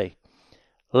says, hey,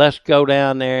 let's go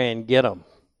down there and get them.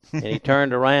 And he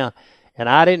turned around. And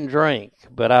I didn't drink,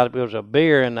 but there was a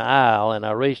beer in the aisle, and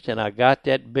I reached and I got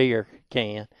that beer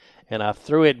can, and I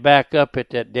threw it back up at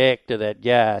that deck to that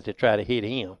guy to try to hit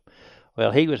him.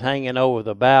 Well, he was hanging over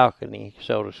the balcony,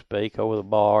 so to speak, over the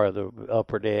bar or the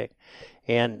upper deck,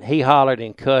 and he hollered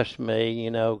and cussed me,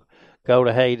 you know, go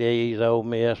to Hades, Ole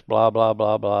Miss, blah, blah,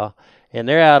 blah, blah. And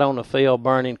they're out on the field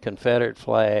burning Confederate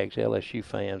flags, LSU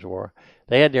fans were.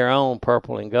 They had their own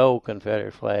purple and gold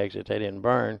Confederate flags that they didn't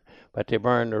burn, but they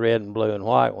burned the red and blue and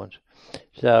white ones.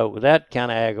 So that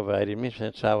kind of aggravated me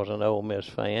since I was an Ole Miss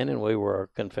fan and we were a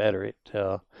Confederate.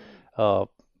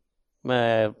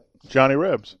 Johnny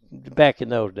Rebs. Back in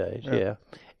those days, yeah.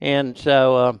 And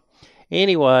so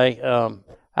anyway,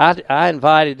 I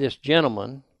invited this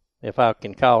gentleman, if I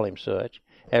can call him such,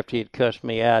 after he'd cussed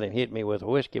me out and hit me with a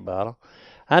whiskey bottle.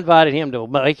 I invited him to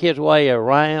make his way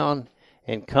around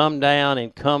and come down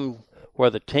and come where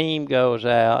the team goes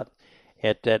out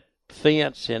at that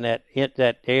fence in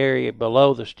that area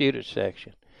below the student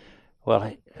section.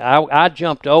 Well, I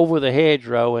jumped over the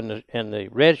hedgerow, and the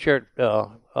red shirt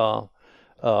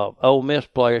Ole Miss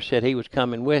player said he was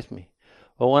coming with me.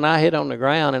 Well, when I hit on the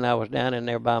ground and I was down in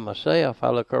there by myself, I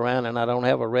look around and I don't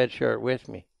have a red shirt with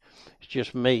me. It's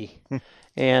just me.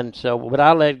 And so, but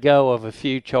I let go of a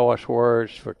few choice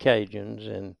words for Cajuns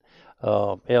and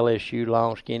LSU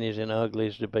long skinnies and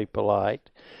uglies, to be polite,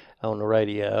 on the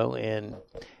radio. And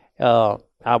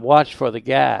I watched for the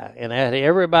guy, and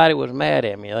everybody was mad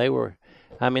at me. They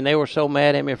were so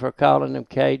mad at me for calling them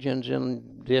Cajuns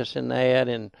and this and that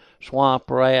and swamp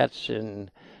rats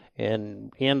and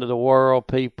end of the world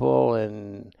people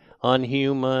and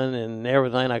unhuman and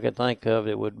everything I could think of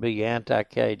that would be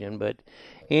anti-Cajun. But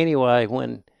anyway,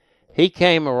 when he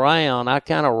came around, I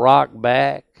kind of rocked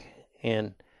back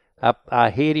and I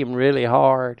hit him really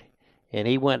hard, and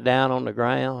he went down on the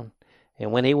ground.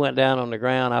 And when he went down on the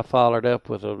ground, I followed up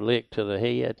with a lick to the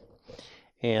head.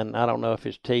 And I don't know if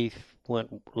his teeth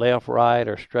went left, right,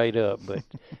 or straight up, but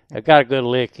I got a good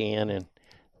lick in.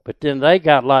 But then they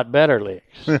got a lot better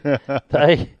licks.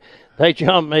 They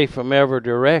jumped me from every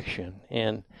direction,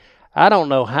 and I don't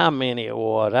know how many it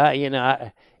was.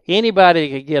 Anybody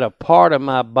that could get a part of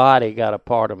my body got a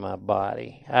part of my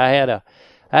body. I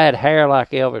had hair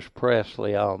like Elvis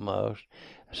Presley almost.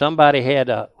 Somebody had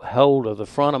a hold of the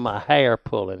front of my hair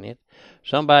pulling it.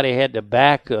 Somebody had the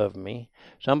back of me.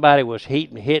 Somebody was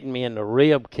hitting me in the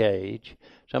rib cage.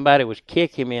 Somebody was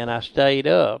kicking me, and I stayed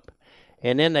up.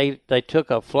 And then they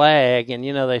took a flag, and,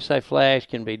 they say flags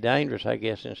can be dangerous, I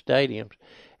guess, in stadiums.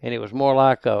 And it was more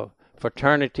like a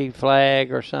fraternity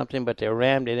flag or something, but they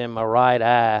rammed it in my right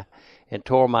eye and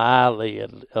tore my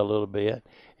eyelid a little bit.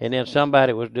 And then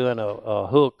somebody was doing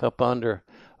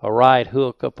a right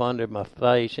hook up under my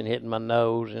face and hitting my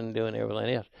nose and doing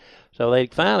everything else. So they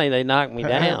knocked me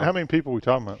down. How many people are we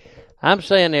talking about? I'm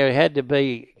saying there had to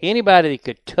be anybody that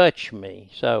could touch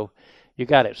me. So you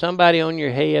got somebody on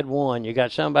your head, one. You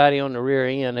got somebody on the rear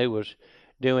end who was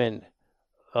doing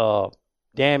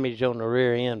damage on the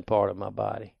rear end part of my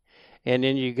body. And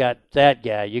then you got that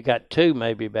guy. You got two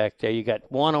maybe back there. You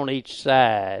got one on each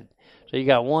side. So you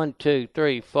got 1, 2,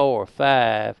 3, 4,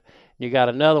 5. You got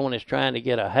another one that's trying to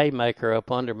get a haymaker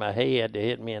up under my head to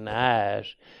hit me in the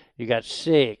eyes. You got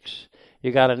 6.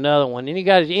 You got another one. And you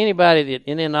got anybody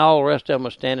and then all the rest of them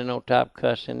are standing on top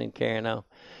cussing and carrying on.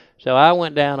 So I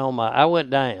went down,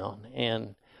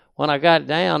 and when I got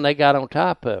down, they got on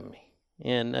top of me.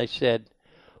 And they said,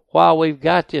 while we've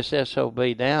got this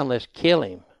SOB down, let's kill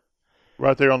him.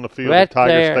 Right there on the field right at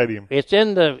Tiger there. Stadium. It's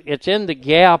in the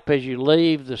gap as you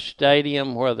leave the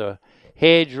stadium where the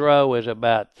hedgerow is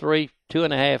about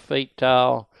 2.5 feet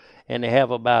tall, and they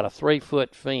have about a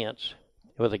 3-foot fence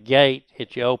with a gate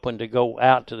that you open to go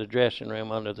out to the dressing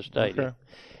room under the stadium. Okay.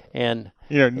 And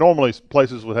normally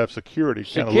places would have security.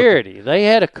 Security. They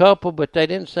had a couple, but they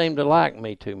didn't seem to like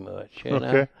me too much.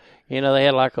 Okay. They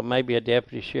had maybe a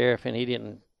deputy sheriff, and he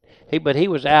didn't. But he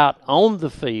was out on the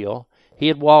field. He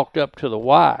had walked up to the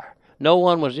wire. No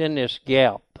one was in this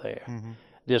gap there. Mm-hmm.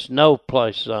 This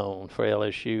no-place zone for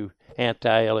LSU,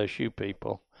 anti-LSU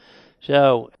people.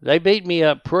 So they beat me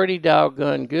up pretty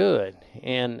doggone good.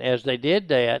 And as they did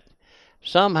that,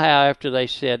 somehow after they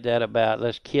said that about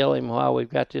let's kill him while we've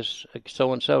got this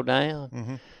so-and-so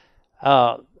down,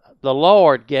 the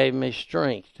Lord gave me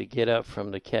strength to get up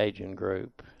from the Cajun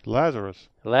group.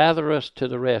 Lazarus to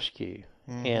the rescue.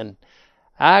 And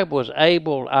I was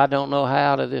able, I don't know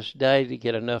how to this day, to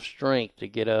get enough strength to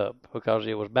get up because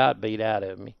it was about beat out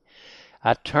of me.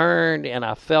 I turned and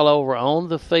I fell over on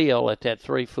the field at that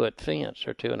 3-foot fence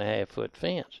or 2.5-foot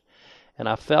fence. And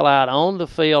I fell out on the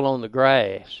field on the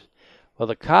grass. Well,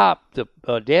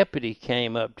 the deputy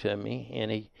came up to me,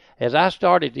 and as I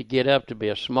started to get up to be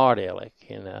a smart aleck,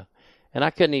 and I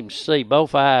couldn't even see,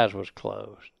 both eyes was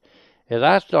closed. As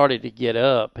I started to get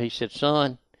up, he said,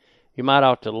 "Son, you might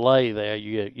ought to lay there.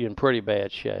 You're in pretty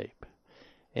bad shape."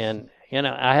 And,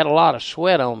 I had a lot of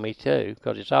sweat on me, too,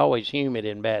 because it's always humid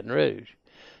in Baton Rouge.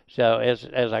 So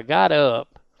as I got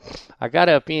up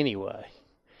anyway.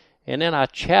 And then I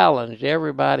challenged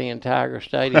everybody in Tiger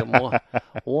Stadium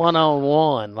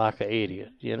one-on-one like an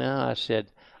idiot. I said,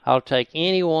 I'll take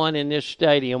anyone in this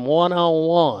stadium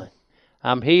one-on-one.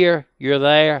 I'm here, you're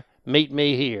there, meet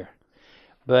me here.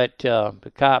 But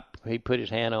the cop, he put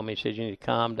his hand on me and said, you need to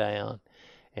calm down,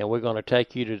 and we're going to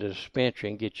take you to the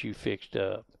dispensary and get you fixed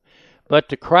up. But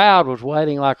the crowd was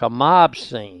waiting like a mob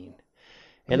scene.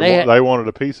 And they wanted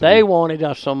a piece of it. They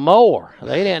wanted some more.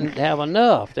 They didn't have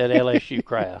enough, that LSU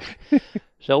crowd.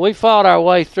 So we fought our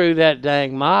way through that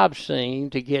dang mob scene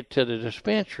to get to the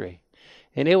dispensary.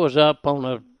 And it was up on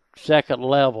the second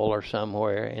level or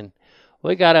somewhere. And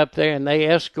we got up there, and they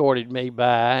escorted me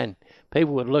by, and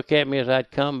people would look at me as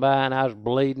I'd come by, and I was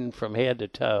bleeding from head to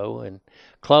toe, and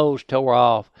clothes tore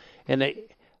off. And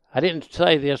I didn't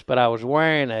say this, but I was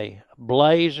wearing a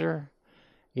blazer,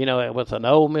 with an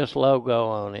Ole Miss logo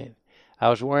on it. I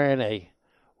was wearing a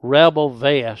Rebel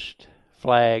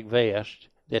flag vest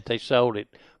that they sold at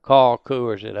Carl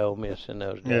Coors at Ole Miss in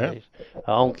those days,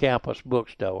 on-campus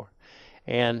bookstore.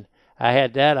 And I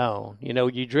had that on.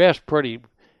 You dressed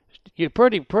you're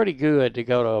pretty good to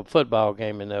go to a football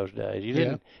game in those days. You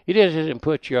just didn't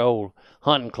put your old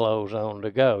hunting clothes on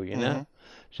to go, Mm-hmm.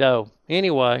 So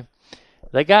anyway,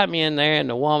 they got me in there, and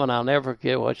the woman, I'll never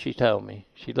forget what she told me.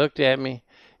 She looked at me,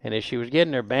 and as she was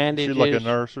getting her bandages. She like a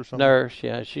nurse or something? Nurse,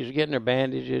 yeah. She was getting her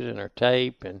bandages and her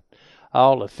tape and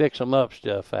all the fix-em-up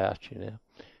stuff out,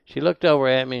 She looked over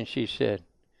at me, and she said,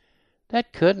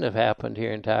 "That couldn't have happened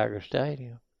here in Tiger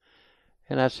Stadium."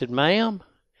 And I said, "Ma'am?"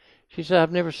 She said,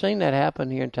 "I've never seen that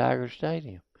happen here in Tiger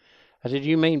Stadium." I said,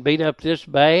 "You mean beat up this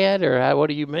bad, or what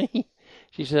do you mean?"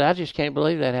 She said, "I just can't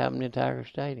believe that happened in Tiger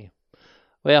Stadium."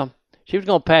 Well, she was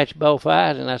going to patch both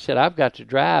eyes, and I said, "I've got to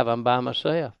drive. I'm by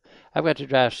myself. I've got to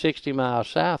drive 60 miles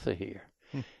south of here."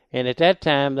 And at that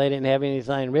time, they didn't have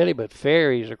anything really but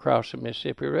ferries across the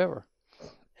Mississippi River.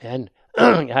 And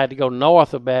I had to go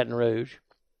north of Baton Rouge,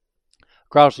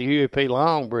 across the Huey P.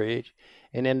 Long Bridge,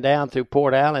 and then down through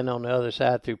Port Allen on the other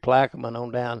side, through Plaquemine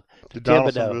on down to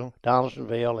Thibodaux,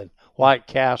 Donaldsonville, and White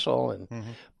Castle, and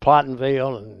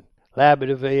Plottonville, and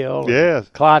Labadaville, yes,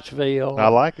 Clottsville. I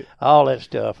like it. All that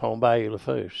stuff on Bayou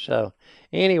Lafourche. So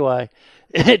anyway,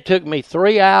 it took me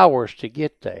 3 hours to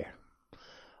get there.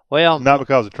 Well, not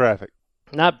because of traffic.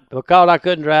 Not because I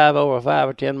couldn't drive over 5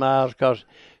 or 10 miles, because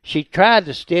she tried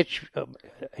to stitch.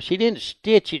 She didn't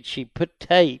stitch it. She put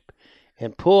tape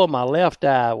and pulled my left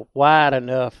eye wide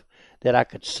enough that I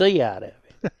could see out of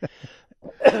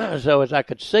it. So as I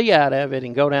could see out of it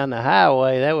and go down the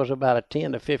highway, that was about a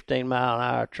 10 to 15 mile an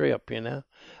hour trip,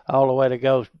 all the way to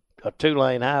go a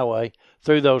 2-lane highway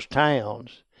through those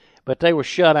towns. But they were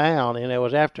shut down, and it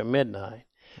was after midnight.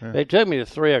 Yeah. It took me to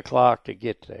 3 o'clock to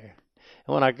get there.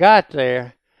 And when I got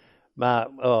there, my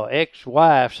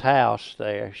ex-wife's house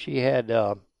there, she had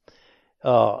a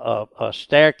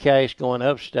staircase going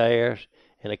upstairs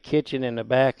and a kitchen in the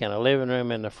back and a living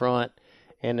room in the front,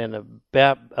 and then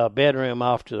a bedroom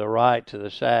off to the right to the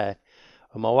side.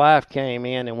 Well, my wife came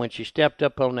in, and when she stepped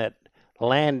up on that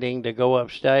landing to go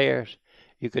upstairs,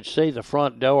 you could see the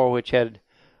front door, which had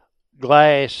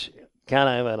glass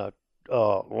kind of in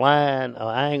line,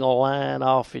 angle line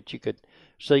off that you could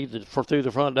see through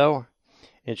the front door.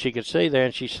 And she could see there,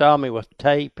 and she saw me with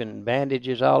tape and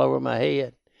bandages all over my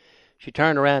head. She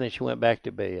turned around and she went back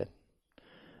to bed.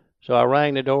 So I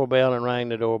rang the doorbell and rang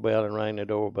the doorbell and rang the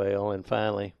doorbell, and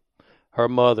finally her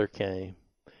mother came.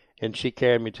 And she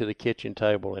carried me to the kitchen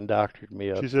table and doctored me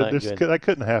up. She said that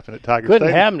couldn't happen at Tiger Couldn't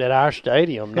Stadium. happen at our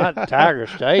stadium, not Tiger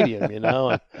Stadium, And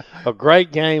a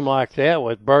great game like that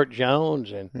with Burt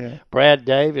Jones and Brad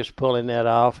Davis pulling that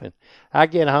off. And I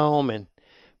get home, and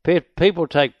people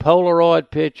take Polaroid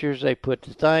pictures. They put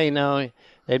the thing on it.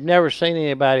 They've never seen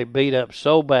anybody beat up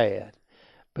so bad.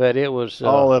 But it was...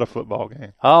 all at a football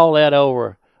game. All that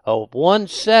over a 1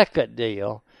 second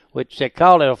deal, which they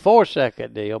called it a 4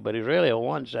 second deal, but it was really a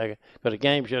 1 second because the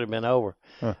game should have been over.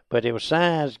 Huh. But it was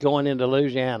signs going into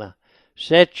Louisiana.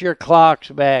 Set your clocks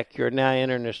back. You're now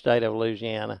entering the state of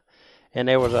Louisiana. And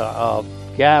there was a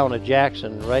guy on a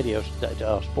Jackson radio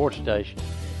sports station.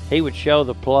 He would show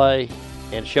the play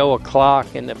and show a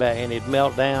clock in the back, and it'd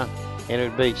melt down, and it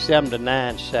would be 7 to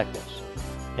 9 seconds.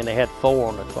 And they had 4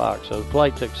 on the clock, so the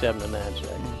play took 7 to 9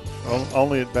 seconds.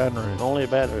 Only at Baton Rouge. Only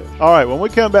at Baton Rouge. All right, when we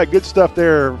come back, good stuff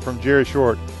there from Jerry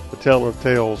Short, the teller of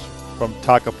tales from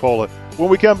Takapola. When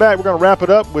we come back, we're going to wrap it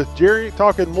up with Jerry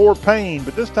talking more pain,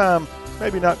 but this time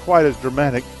maybe not quite as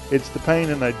dramatic. It's the pain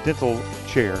in a dental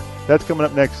chair. That's coming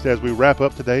up next as we wrap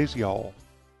up today's Y'all.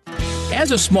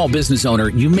 As a small business owner,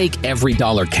 you make every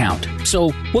dollar count. So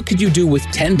what could you do with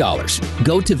 $10?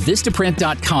 Go to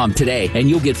Vistaprint.com today and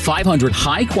you'll get 500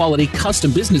 high-quality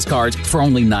custom business cards for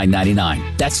only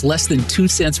 $9.99. That's less than 2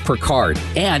 cents per card.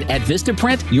 And at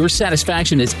Vistaprint, your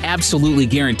satisfaction is absolutely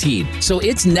guaranteed. So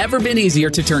it's never been easier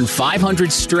to turn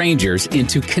 500 strangers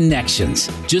into connections.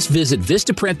 Just visit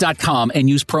Vistaprint.com and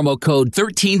use promo code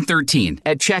 1313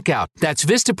 at checkout. That's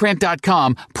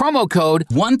Vistaprint.com, promo code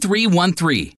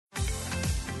 1313.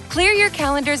 Clear your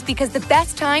calendars because the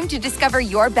best time to discover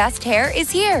your best hair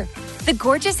is here. The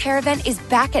Gorgeous Hair Event is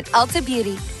back at Ulta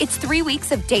Beauty. It's 3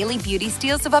 weeks of daily beauty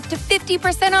steals of up to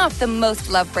 50% off the most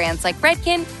loved brands like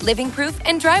Redken, Living Proof,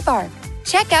 and Drybar.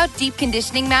 Check out deep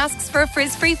conditioning masks for a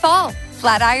frizz-free fall,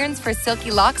 flat irons for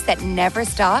silky locks that never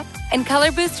stop, and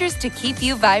color boosters to keep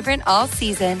you vibrant all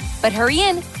season. But hurry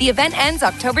in, the event ends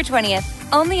October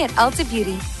 20th, only at Ulta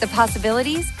Beauty. The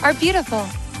possibilities are beautiful.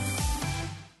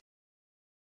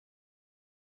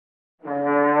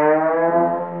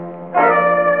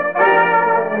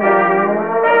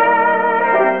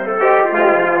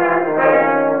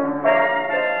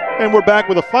 And we're back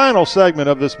with the final segment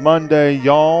of this Monday,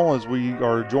 y'all, as we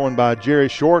are joined by Jerry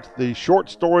Short, the short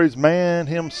stories man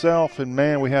himself. And,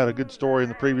 man, we had a good story in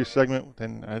the previous segment,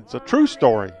 and it's a true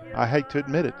story. I hate to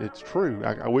admit it. It's true.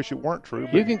 I wish it weren't true.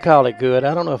 You can call it good.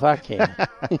 I don't know if I can.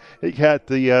 He got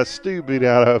the stew beat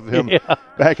out of him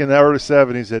back in the early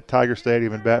 70s at Tiger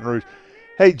Stadium in Baton Rouge.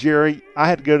 Hey, Jerry, I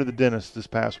had to go to the dentist this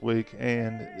past week,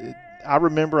 and I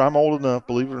remember, I'm old enough,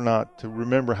 believe it or not, to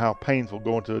remember how painful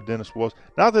going to a dentist was.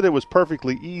 Not that it was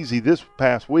perfectly easy this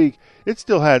past week. It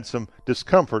still had some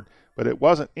discomfort, but it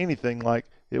wasn't anything like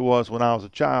it was when I was a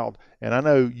child. And I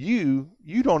know you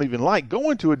don't even like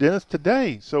going to a dentist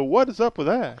today. So what is up with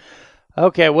that?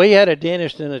 Okay, we had a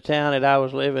dentist in the town that I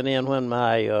was living in when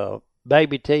my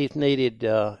baby teeth needed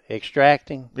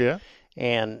extracting. Yeah.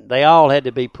 And they all had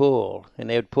to be pulled. And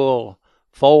they would pull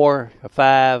 4 or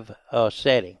 5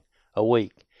 settings a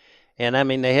week. And I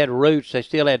mean, they had roots. They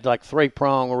still had like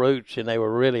 3-prong roots, and they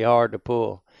were really hard to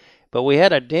pull. But we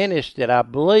had a dentist that I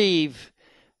believe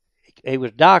he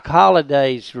was Doc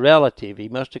Holliday's relative. He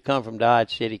must have come from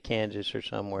Dodge City, Kansas or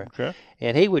somewhere. Okay.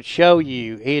 And he would show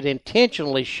you, he'd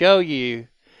intentionally show you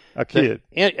a kid.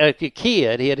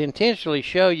 He'd intentionally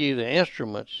show you the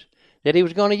instruments that he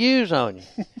was going to use on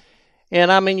you.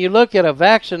 And I mean, you look at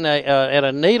at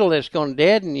a needle that's going to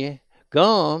deaden you,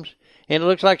 gums, and it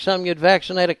looks like something you'd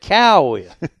vaccinate a cow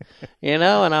with, and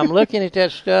I'm looking at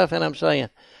that stuff, and I'm saying,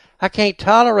 I can't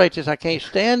tolerate this. I can't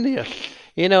stand this,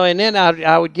 and then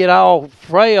I would get all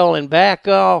frail and back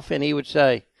off, and he would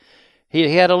say,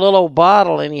 he had a little old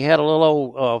bottle, and he had a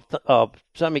little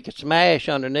something he could smash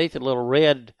underneath it, a little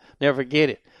red, never forget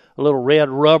it, a little red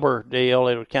rubber deal.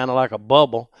 It was kind of like a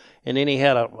bubble, and then he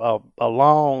had a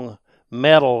long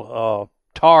metal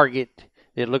target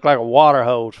that looked like a water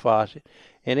hose faucet.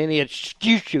 And then he'd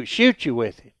shoot you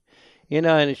with it, and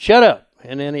it'd shut up.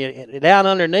 And then down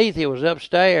underneath, it was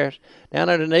upstairs. Down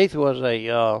underneath was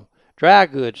a dry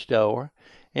goods store,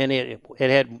 and it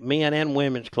had men and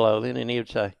women's clothing. And he would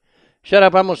say, shut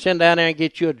up, I'm going to send down there and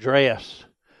get you a dress.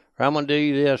 Or I'm going to do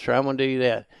you this, or I'm going to do you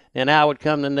that. Then I would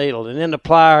come the needle, and then the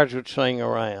pliers would swing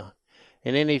around.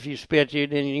 And then if you spit,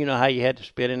 then you know how you had to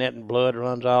spit in it and blood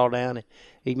runs all down it.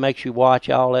 He makes you watch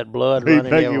all that blood running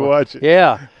everywhere. He makes you watch it.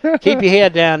 Yeah. Keep your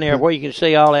head down there where you can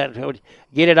see all that.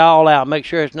 Get it all out. Make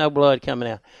sure there's no blood coming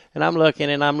out. And I'm looking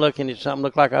at something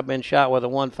look like I've been shot with a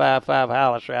 155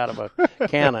 howitzer out of a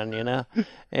cannon, you know.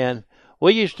 And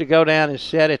we used to go down and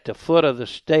sit at the foot of the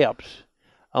steps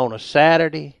on a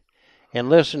Saturday and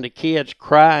listen to kids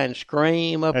cry and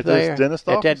scream up there. At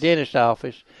that dentist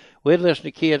office. We'd listen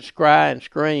to kids cry and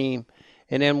scream.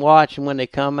 And then watch them when they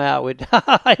come out with,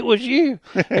 it was you.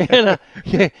 And,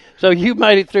 so you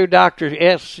made it through Dr.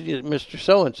 S, Mr.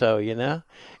 So-and-so, you know.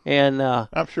 And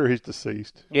I'm sure he's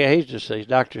deceased. Yeah, he's deceased,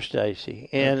 Dr. Stacy.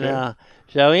 And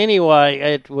so anyway,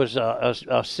 it was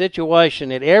a situation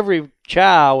that every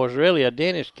child was really a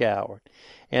dentist coward.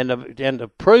 And to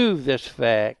prove this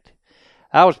fact,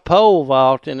 I was pole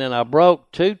vaulting and I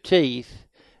broke 2 teeth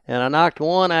and I knocked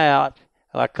one out.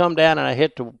 I come down and I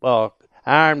hit the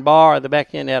iron bar. The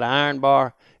back end had an iron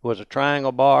bar. It was a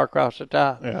triangle bar across the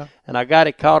top. Yeah. And I got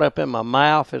it caught up in my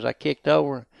mouth as I kicked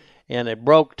over. And it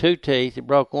broke 2 teeth. It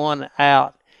broke one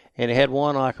out. And it had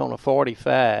one like on a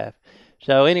 45.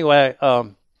 So anyway,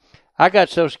 I got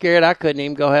so scared I couldn't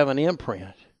even go have an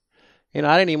imprint. You know,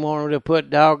 I didn't even want to put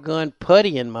doggone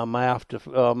putty in my mouth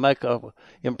to make a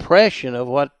impression of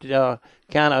what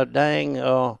kind of dang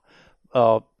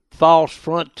false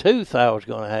front tooth I was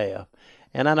going to have.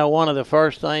 And I know one of the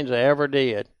first things I ever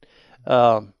did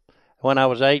when I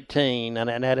was 18,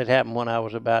 and that had happened when I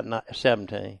was about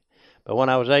 17. But when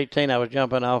I was 18, I was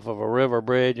jumping off of a river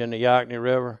bridge in the Yocney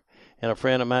River, and a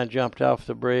friend of mine jumped off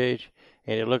the bridge,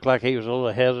 and it looked like he was a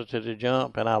little hesitant to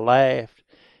jump, and I laughed.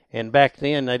 And back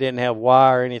then, they didn't have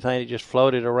wire or anything. It just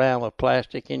floated around with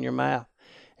plastic in your mouth.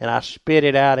 And I spit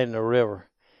it out in the river.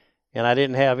 And I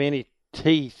didn't have any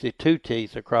teeth, the 2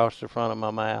 teeth across the front of my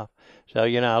mouth. So,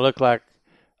 you know, I looked like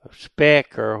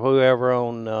Speck or whoever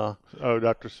on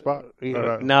Dr. Spot.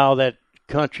 No, that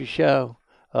country show.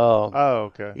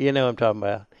 Okay. You know what I'm talking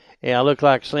about. Yeah, I look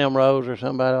like Slim Rose or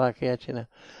somebody like that, you know.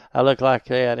 I look like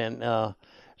that. And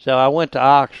so I went to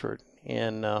Oxford,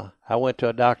 and I went to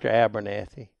a Dr.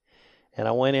 Abernathy. And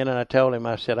I went in and I told him,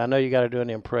 I said, I know you got to do an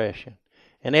impression.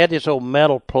 And they had this old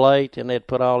metal plate, and they'd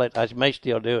put all that. I may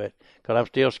still do it because I'm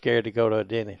still scared to go to a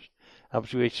dentist. I'm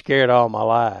scared all my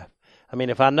life. I mean,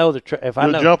 if I know You'll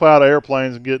jump out of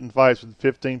airplanes and get in fights with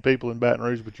 15 people in Baton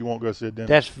Rouge, but you won't go see a dentist.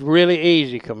 That's really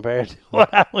easy compared to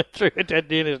what I went through at that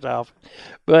dentist office.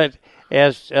 But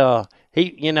as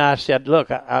I said,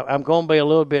 look, I'm going to be a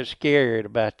little bit scared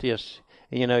about this.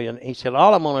 You know, and he said,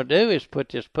 all I'm going to do is put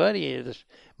this putty in this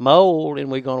mold,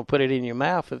 and we're going to put it in your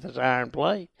mouth with this iron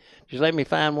plate. Just let me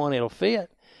find one that'll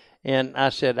fit. And I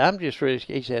said, I'm just really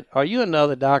scared. He said, are you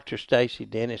another Dr. Stacy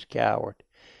dentist coward?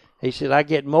 He said, I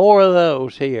get more of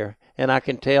those here, and I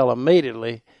can tell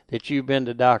immediately that you've been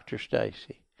to Dr.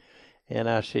 Stacy. And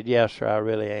I said, yes, sir, I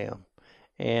really am.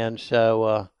 And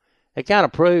so it kind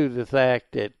of proved the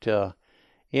fact that,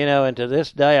 and to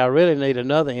this day, I really need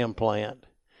another implant.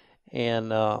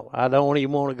 And I don't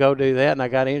even want to go do that, and I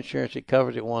got insurance that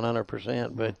covers it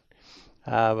 100%, but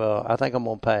I think I'm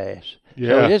going to pass. Yeah.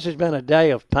 So this has been a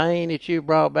day of pain that you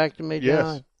brought back to me,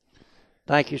 John. Yes.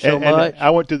 Thank you so much. I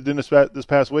went to the dentist this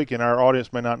past week, and our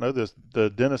audience may not know this. The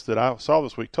dentist that I saw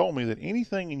this week told me that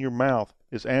anything in your mouth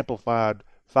is amplified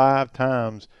 5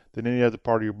 times than any other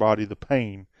part of your body, the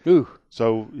pain. Ooh.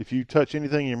 So if you touch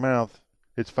anything in your mouth,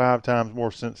 it's 5 times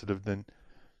more sensitive than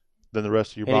the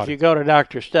rest of your body. And if you go to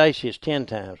Dr. Stacy, it's 10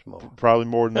 times more. Probably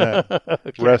more than that.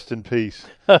 Okay. Rest in peace.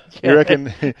 Okay. You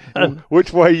reckon,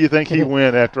 which way you think he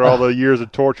went after all the years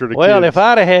of torture to Well, kids? if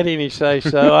I'd have had any say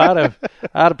so, I'd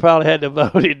have probably had to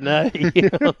voted nay.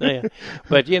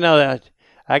 But,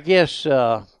 I guess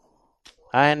I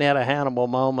hadn't had a Hannibal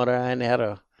moment, or I hadn't had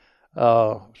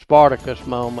a Spartacus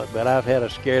moment, but I've had a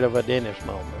scared of a dentist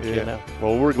moment, Yeah.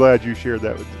 Well, we're glad you shared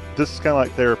that with us. This is kind of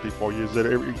like therapy for you.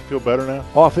 You feel better now?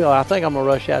 Oh, I think I'm going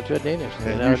to rush out to a dentist.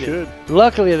 You should.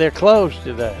 Luckily, they're closed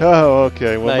today. Oh,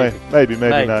 okay. Well, maybe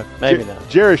not. Maybe not.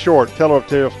 Jerry Short, teller of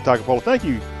tales from Takapola. Thank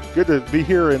you. Good to be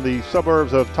here in the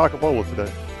suburbs of Takapola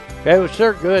today. It was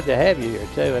sure good to have you here,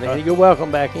 too. And you're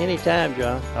welcome back anytime,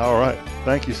 John. All right.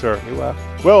 Thank you, sir. You're welcome.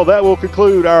 Well, that will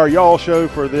conclude our Y'all Show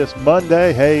for this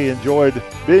Monday. Hey, enjoyed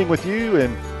being with you,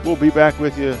 and we'll be back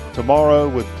with you tomorrow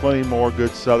with plenty more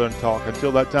good Southern talk.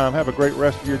 Until that time, have a great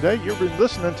rest of your day. You've been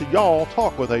listening to Y'all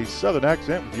Talk with a Southern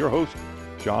accent with your host,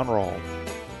 John Rawl.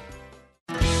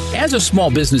 As a small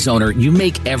business owner, you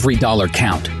make every dollar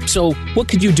count. So what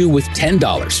could you do with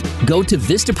 $10? Go to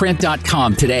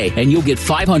Vistaprint.com today and you'll get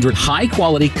 500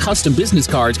 high-quality custom business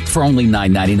cards for only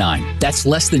 $9.99. That's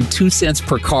less than 2 cents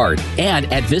per card. And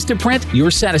at Vistaprint, your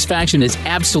satisfaction is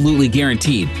absolutely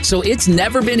guaranteed. So it's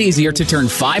never been easier to turn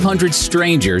 500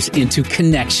 strangers into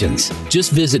connections.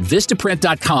 Just visit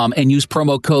Vistaprint.com and use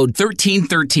promo code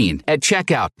 1313 at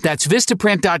checkout. That's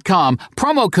Vistaprint.com,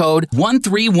 promo code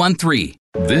 1313.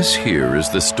 This here is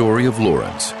the story of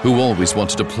Lawrence, who always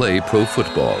wanted to play pro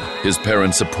football. His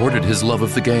parents supported his love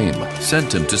of the game,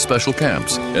 sent him to special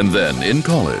camps, and then in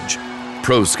college,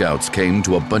 pro scouts came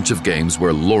to a bunch of games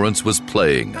where Lawrence was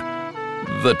playing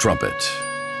the trumpet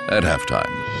at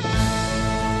halftime.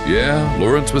 Yeah,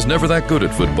 Lawrence was never that good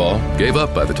at football, gave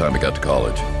up by the time he got to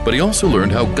college. But he also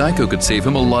learned how Geico could save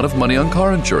him a lot of money on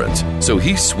car insurance, so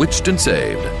he switched and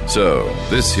saved. So,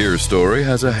 this here story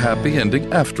has a happy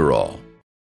ending after all.